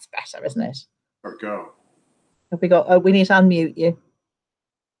 That's better, isn't it? Or go. Have we got? Oh, we need to unmute you.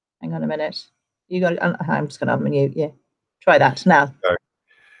 Hang on a minute. I'm just going to unmute you. Try that now.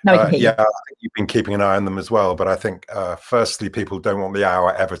 Now we can hear you. Yeah, I think you've been keeping an eye on them as well. But I think, firstly, people don't want the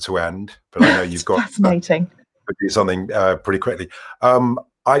hour ever to end. But I know you've got fascinating. To do something pretty quickly.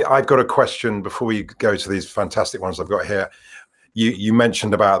 I've got a question before we go to these fantastic ones I've got here. You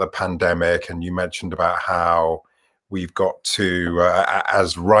mentioned about the pandemic, and you mentioned about how we've got to,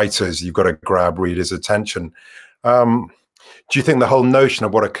 as writers, you've got to grab readers' attention. Do you think the whole notion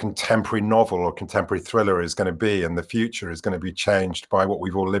of what a contemporary novel or contemporary thriller is going to be in the future is going to be changed by what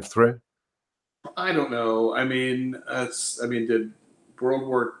we've all lived through? I don't know. I mean, did World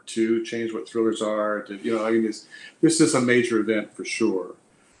War II change what thrillers are? This is a major event for sure.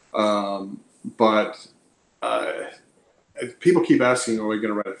 But people keep asking, are we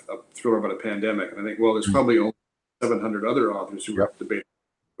going to write a thriller about a pandemic? And I think, well, there's probably only 700 other authors who wrote debate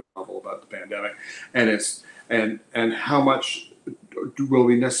a novel about the pandemic. And how much will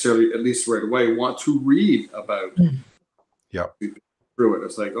we necessarily, at least right away, want to read about through it?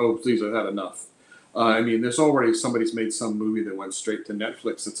 It's like, oh, please, I've had enough. I mean, there's already somebody's made some movie that went straight to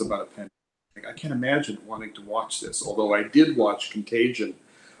Netflix that's about a pandemic. I can't imagine wanting to watch this, although I did watch Contagion.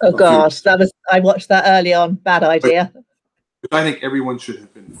 Oh gosh, I watched that early on. Bad idea. But I think everyone should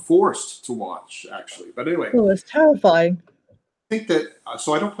have been forced to watch, actually. But anyway. Oh, it's terrifying. I think that,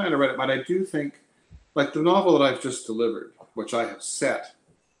 so I don't plan to write it, but I do think, like the novel that I've just delivered, which I have set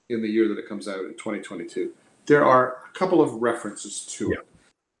in the year that it comes out in 2022, there are a couple of references to it.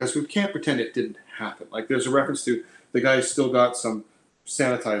 Because we can't pretend it didn't happen. Like there's a reference to the guy's still got some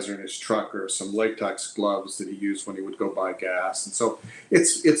sanitizer in his truck or some latex gloves that he used when he would go buy gas. And so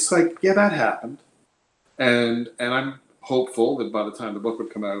it's like, yeah, that happened. And I'm hopeful that by the time the book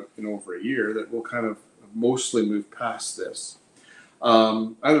would come out in over a year, that we'll kind of mostly move past this.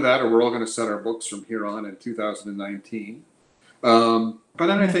 Either that, or we're all going to set our books from here on in 2019. But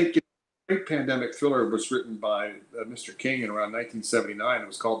then I think a great pandemic thriller was written by Mr. King in around 1979. It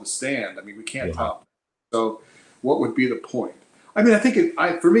was called The Stand. I mean, we can't top it. So what would be the point? I mean, I think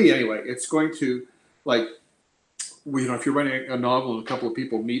for me anyway, it's going to, like, if you're writing a novel and a couple of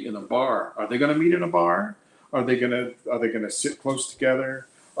people meet in a bar, are they going to meet in a bar? Are they going to sit close together?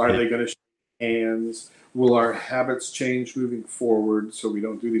 Are they going to shake hands? Will our habits change moving forward so we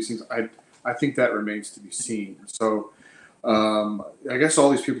don't do these things? I think that remains to be seen. So I guess all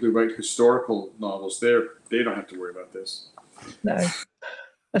these people who write historical novels, they don't have to worry about this. No,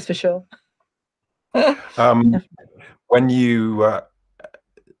 that's for sure. When you, a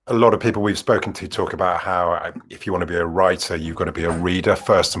lot of people we've spoken to talk about how if you want to be a writer, you've got to be a reader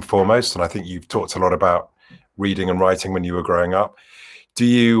first and foremost. And I think you've talked a lot about reading and writing when you were growing up. Do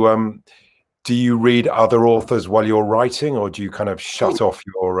you read other authors while you're writing, or do you kind of shut off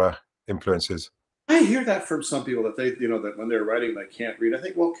your influences? I hear that from some people that that when they're writing they can't read. I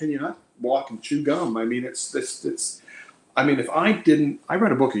think, well, can you not walk and chew gum? I mean, I mean, if I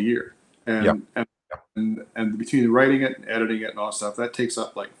read a book a year, and between writing it and editing it and all stuff, that takes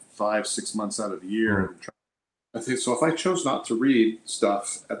up like 5-6 months out of the year. I think so. If I chose not to read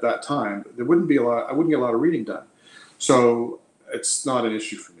stuff at that time, there wouldn't be a lot. I wouldn't get a lot of reading done. So it's not an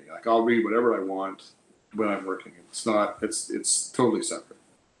issue for me. Like I'll read whatever I want when I'm working. It's not. It's totally separate.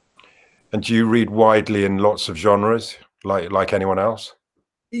 And do you read widely in lots of genres, like anyone else?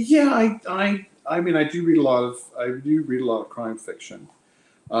 Yeah, I mean, I do read a lot of crime fiction.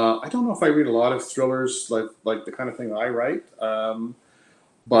 I don't know if I read a lot of thrillers, like the kind of thing I write.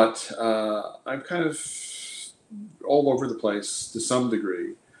 but I'm kind of all over the place to some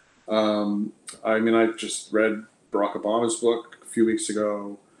degree. I mean, I just read Barack Obama's book a few weeks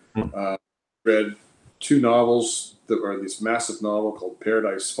ago. Read two novels that are this massive novel called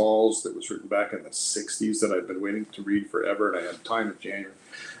Paradise Falls that was written back in the 60s that I've been waiting to read forever, and I had time in January.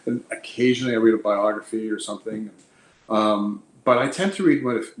 And occasionally I read a biography or something. But I tend to read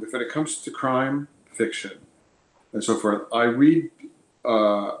when it comes to crime fiction and so forth. I read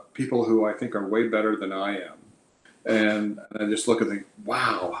people who I think are way better than I am. And I just look and think,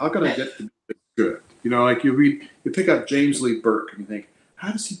 wow, how could I get to be this good? You know, like you pick up James Lee Burke and you think,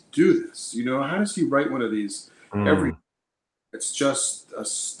 how does he do this? You know, how does he write one of these every? It's just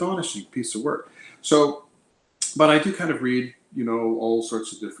astonishing piece of work. So, but I do kind of read, you know, all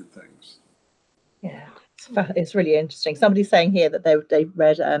sorts of different things. Yeah, it's really interesting. Somebody's saying here that they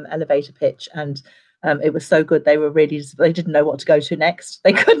read Elevator Pitch, and it was so good they didn't know what to go to next.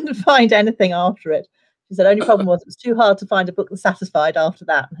 They couldn't find anything after it. She said only problem was it was too hard to find a book that satisfied after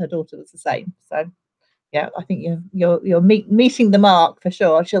that, and her daughter was the same. So yeah, I think you're meeting the mark for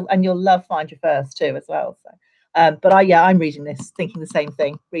sure. You'll love Find Your First too as well. So, but I'm reading this, thinking the same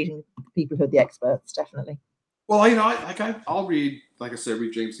thing. Reading people who are the experts, definitely. Well, you know, I'll read, like I said,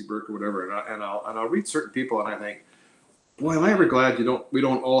 read James Lee Burke or whatever, and I'll read certain people, and I think, boy, am I ever glad we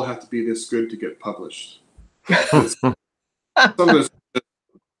don't all have to be this good to get published. Some of us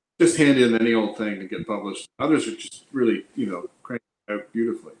just hand in any old thing to get published. Others are just really, you know, cranking out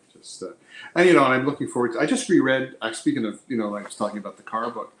beautifully. And you know, and I'm looking forward to. I just reread. Speaking of, you know, like I was talking about the car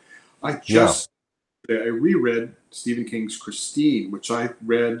book. I reread Stephen King's Christine, which I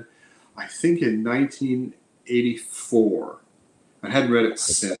read, I think in 1984. I hadn't read it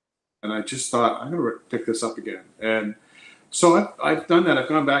since, and I just thought I'm going to pick this up again. And so I've done that. I've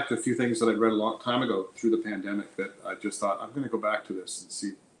gone back to a few things that I'd read a long time ago through the pandemic that I just thought I'm going to go back to this and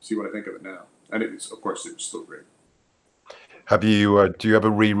see what I think of it now. And it was, of course, it was still great. Have you? Do you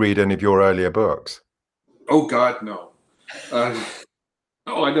ever reread any of your earlier books? Oh God, no. No,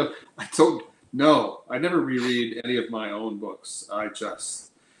 I don't. No, I never reread any of my own books. I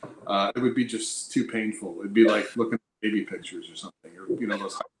just, it would be just too painful. It'd be like looking at baby pictures or something, or you know,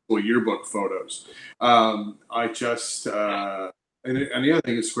 those high school yearbook photos. I just, and the other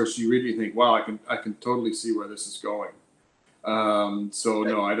thing is, of course, you read it, you think, wow, I can totally see where this is going. So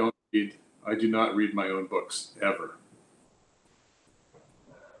no, I do not read my own books ever.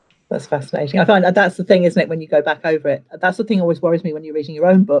 That's fascinating. I find that's the thing, isn't it? When you go back over it, that's the thing that always worries me when you're reading your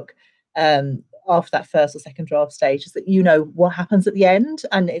own book. After that first or second draft stage, is that you know what happens at the end,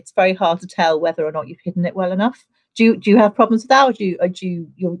 and it's very hard to tell whether or not you've hidden it well enough. Do you have problems with that, or you're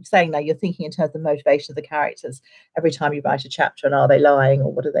saying that you're thinking in terms of the motivation of the characters every time you write a chapter, and are they lying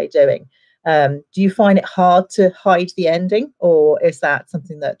or what are they doing? Do you find it hard to hide the ending, or is that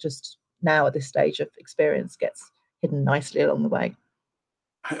something that just now at this stage of experience gets hidden nicely along the way?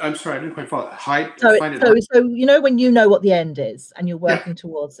 I'm sorry, I didn't quite follow. So you know when you know what the end is and you're working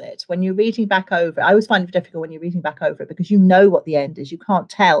towards it. When you're reading back over, I always find it difficult when you're reading back over it because you know what the end is. You can't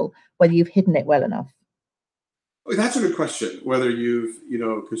tell whether you've hidden it well enough. Well, that's a good question. Whether you've, you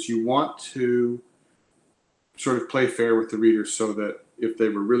know, because you want to sort of play fair with the reader so that if they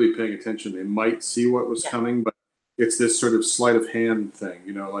were really paying attention, they might see what was coming. But it's this sort of sleight of hand thing,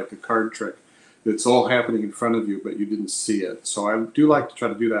 you know, like a card trick. It's all happening in front of you, but you didn't see it. So I do like to try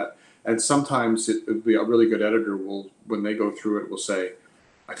to do that. And sometimes it would be a really good editor when they go through it, will say,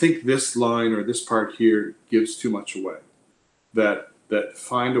 I think this line or this part here gives too much away. That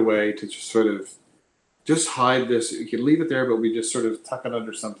find a way to just sort of just hide this. You can leave it there, but we just sort of tuck it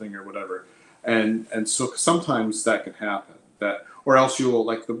under something or whatever. And so sometimes that can happen. Or else you will,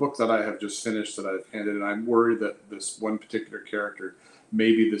 like the book that I have just finished that I've handed in, I'm worried that this one particular character,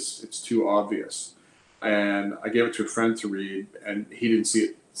 maybe it's too obvious, and I gave it to a friend to read, and he didn't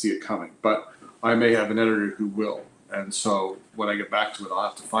see it coming. But I may have an editor who will, and so when I get back to it, I'll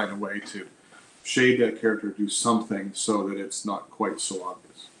have to find a way to shade that character, do something so that it's not quite so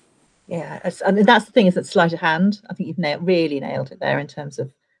obvious. Yeah, I mean that's the thing, is that sleight of hand. I think you've really nailed it there in terms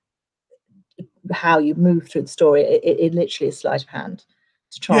of how you move through the story. It literally is sleight of hand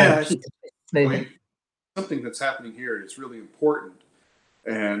to try and keep the twist moving. Something that's happening here is really important.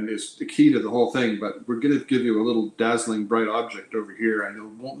 And it's the key to the whole thing, but we're going to give you a little dazzling bright object over here and you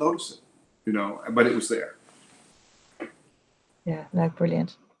won't notice it, you know, but it was there. Yeah, no,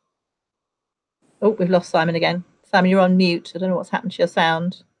 brilliant. Oh, we've lost Simon again. Simon, you're on mute. I don't know what's happened to your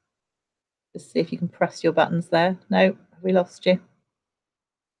sound. Just see if you can press your buttons there. No, have we lost you?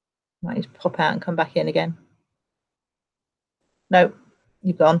 Might need to pop out and come back in again. No,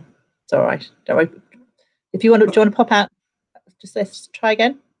 you've gone. It's all right. Don't worry. If you want to, do you want to pop out? Just let's try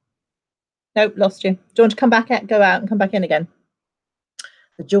again. Nope, lost you. Do you want to come back out, go out and come back in again?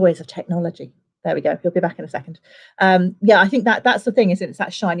 The joys of technology. There we go. He'll be back in a second. Yeah, I think that's the thing, isn't it? It's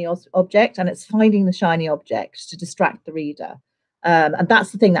that shiny object, and it's finding the shiny object to distract the reader. And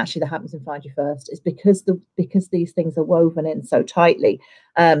that's the thing that happens in Find You First, is because these things are woven in so tightly,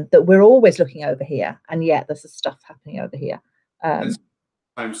 that we're always looking over here, and yet there's stuff happening over here.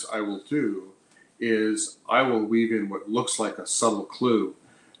 Sometimes I will do is I will weave in what looks like a subtle clue,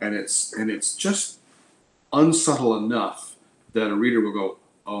 and it's just unsubtle enough that a reader will go,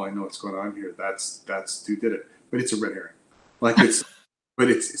 "Oh, I know what's going on here. That's who did it," but it's a red herring. Like it's, but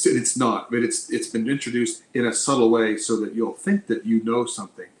it's not. But it's been introduced in a subtle way so that you'll think that you know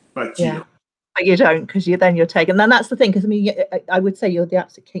something, but you don't. But you don't, because you're taken. And that's the thing, because I mean, I would say you're the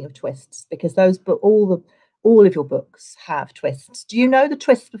absolute king of twists, because all of your books have twists. Do you know the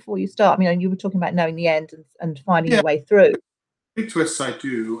twists before you start? I mean, you were talking about knowing the end and finding your way through. Big twists I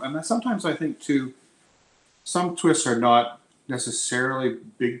do, and sometimes I think too, some twists are not necessarily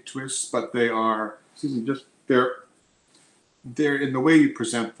big twists, but they are, they're in the way you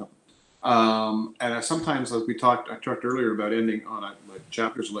present them. And sometimes, as I talked earlier about ending on like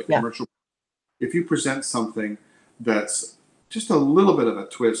chapters like commercial. If you present something that's just a little bit of a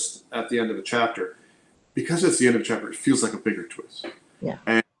twist at the end of a chapter, because it's the end of a chapter, it feels like a bigger twist. Yeah.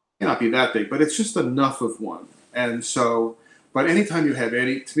 And it may not be that big, but it's just enough of one. And so, but anytime there's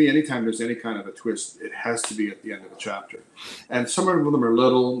any kind of a twist, it has to be at the end of a chapter. And some of them are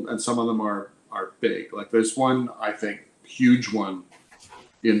little and some of them are big. Like there's one, I think, huge one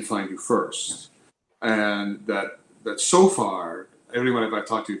in Find You First. And that so far, everyone I've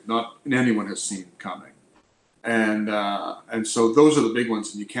talked to, not anyone has seen coming. And so those are the big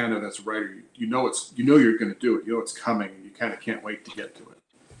ones, and you kind of, as a writer, you know you're going to do it. You know it's coming, and you kind of can't wait to get to it.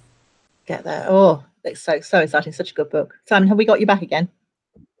 Get there. Oh, it's so exciting. Such a good book. Simon, have we got you back again?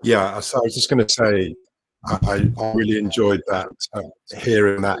 Yeah, so I was just going to say, I really enjoyed that,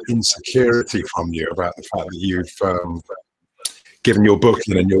 hearing that insecurity from you about the fact that you've given your book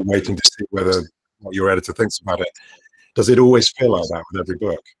in and you're waiting to see what your editor thinks about it. Does it always feel like that with every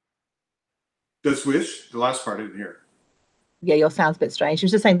book? Does which? The last part I didn't hear. Yeah, your sound's a bit strange. You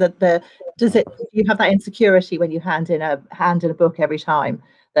were just saying that do you have that insecurity when you hand in a book every time,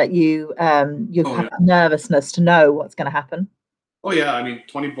 that you have that nervousness to know what's going to happen? Oh yeah, I mean,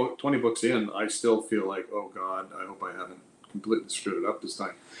 20 books in, I still feel like, oh God, I hope I haven't completely screwed it up this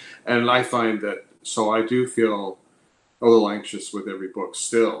time. And I find that, so I do feel a little anxious with every book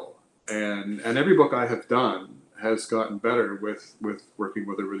still. And every book I have done has gotten better with working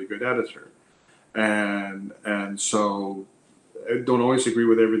with a really good editor. And so I don't always agree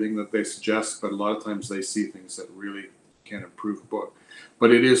with everything that they suggest, but a lot of times they see things that really can improve a book.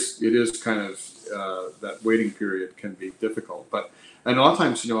 But it is kind of that waiting period can be difficult. And a lot of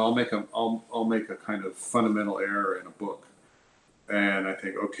times, I'll make a kind of fundamental error in a book, and I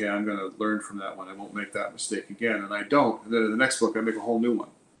think, okay, I'm going to learn from that one. I won't make that mistake again, and I don't. And then in the next book, I make a whole new one.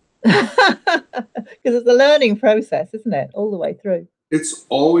 Because it's a learning process, isn't it, all the way through? It's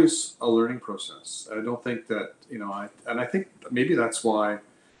always a learning process. I don't think that, I think maybe that's why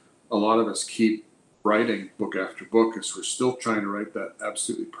a lot of us keep writing book after book, is we're still trying to write that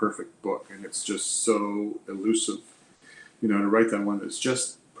absolutely perfect book, and it's just so elusive, to write that one that's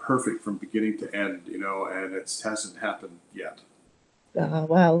just perfect from beginning to end, and it hasn't happened yet.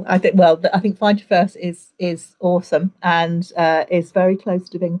 Well, I think Find You First is awesome, and is very close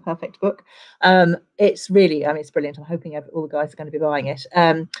to being a perfect book. It's really, it's brilliant. I'm hoping all the guys are going to be buying it.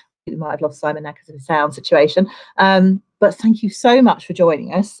 We might have lost Simon now because of the sound situation. But thank you so much for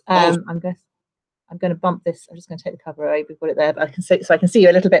joining us. I'm going to bump this. I'm just going to take the cover away. We've got it there, but I can see you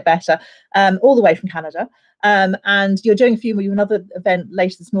a little bit better. All the way from Canada. And you're doing another event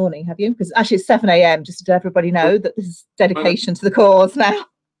later this morning, have you? Because actually it's 7 a.m. just to let everybody know that this is dedication to the cause now.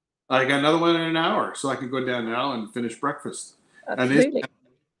 I got another one in an hour, so I can go down now and finish breakfast. Absolutely. And if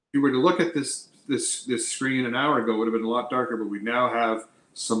you were to look at this screen an hour ago, it would have been a lot darker, but we now have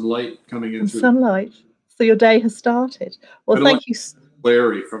some light coming in. Sunlight. So your day has started. Well, thank you.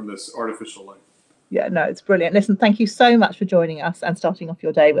 Glary from this artificial light. Yeah, no, it's brilliant. Listen, thank you so much for joining us and starting off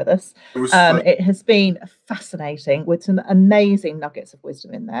your day with us. It has been fascinating, with some amazing nuggets of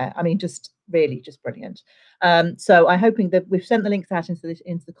wisdom in there. Just brilliant. So I'm hoping that we've sent the links out into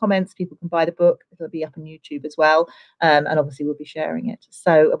the comments. People can buy the book. It'll be up on YouTube as well. And obviously we'll be sharing it.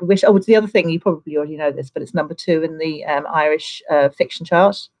 So we wish, the other thing, you probably already know this, but it's number 2 in the Irish fiction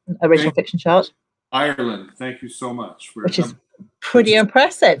chart, original fiction chart. Ireland, thank you so much. Which is pretty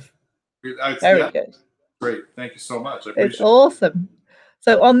impressive. Very good. Great. Thank you so much. I appreciate it's awesome.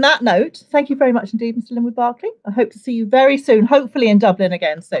 So on that note, thank you very much indeed, Mr. Linwood Barclay. I hope to see you very soon, hopefully in Dublin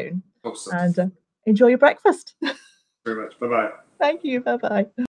again soon. Hope so. And enjoy your breakfast. Very much. Bye-bye. Thank you. Bye-bye.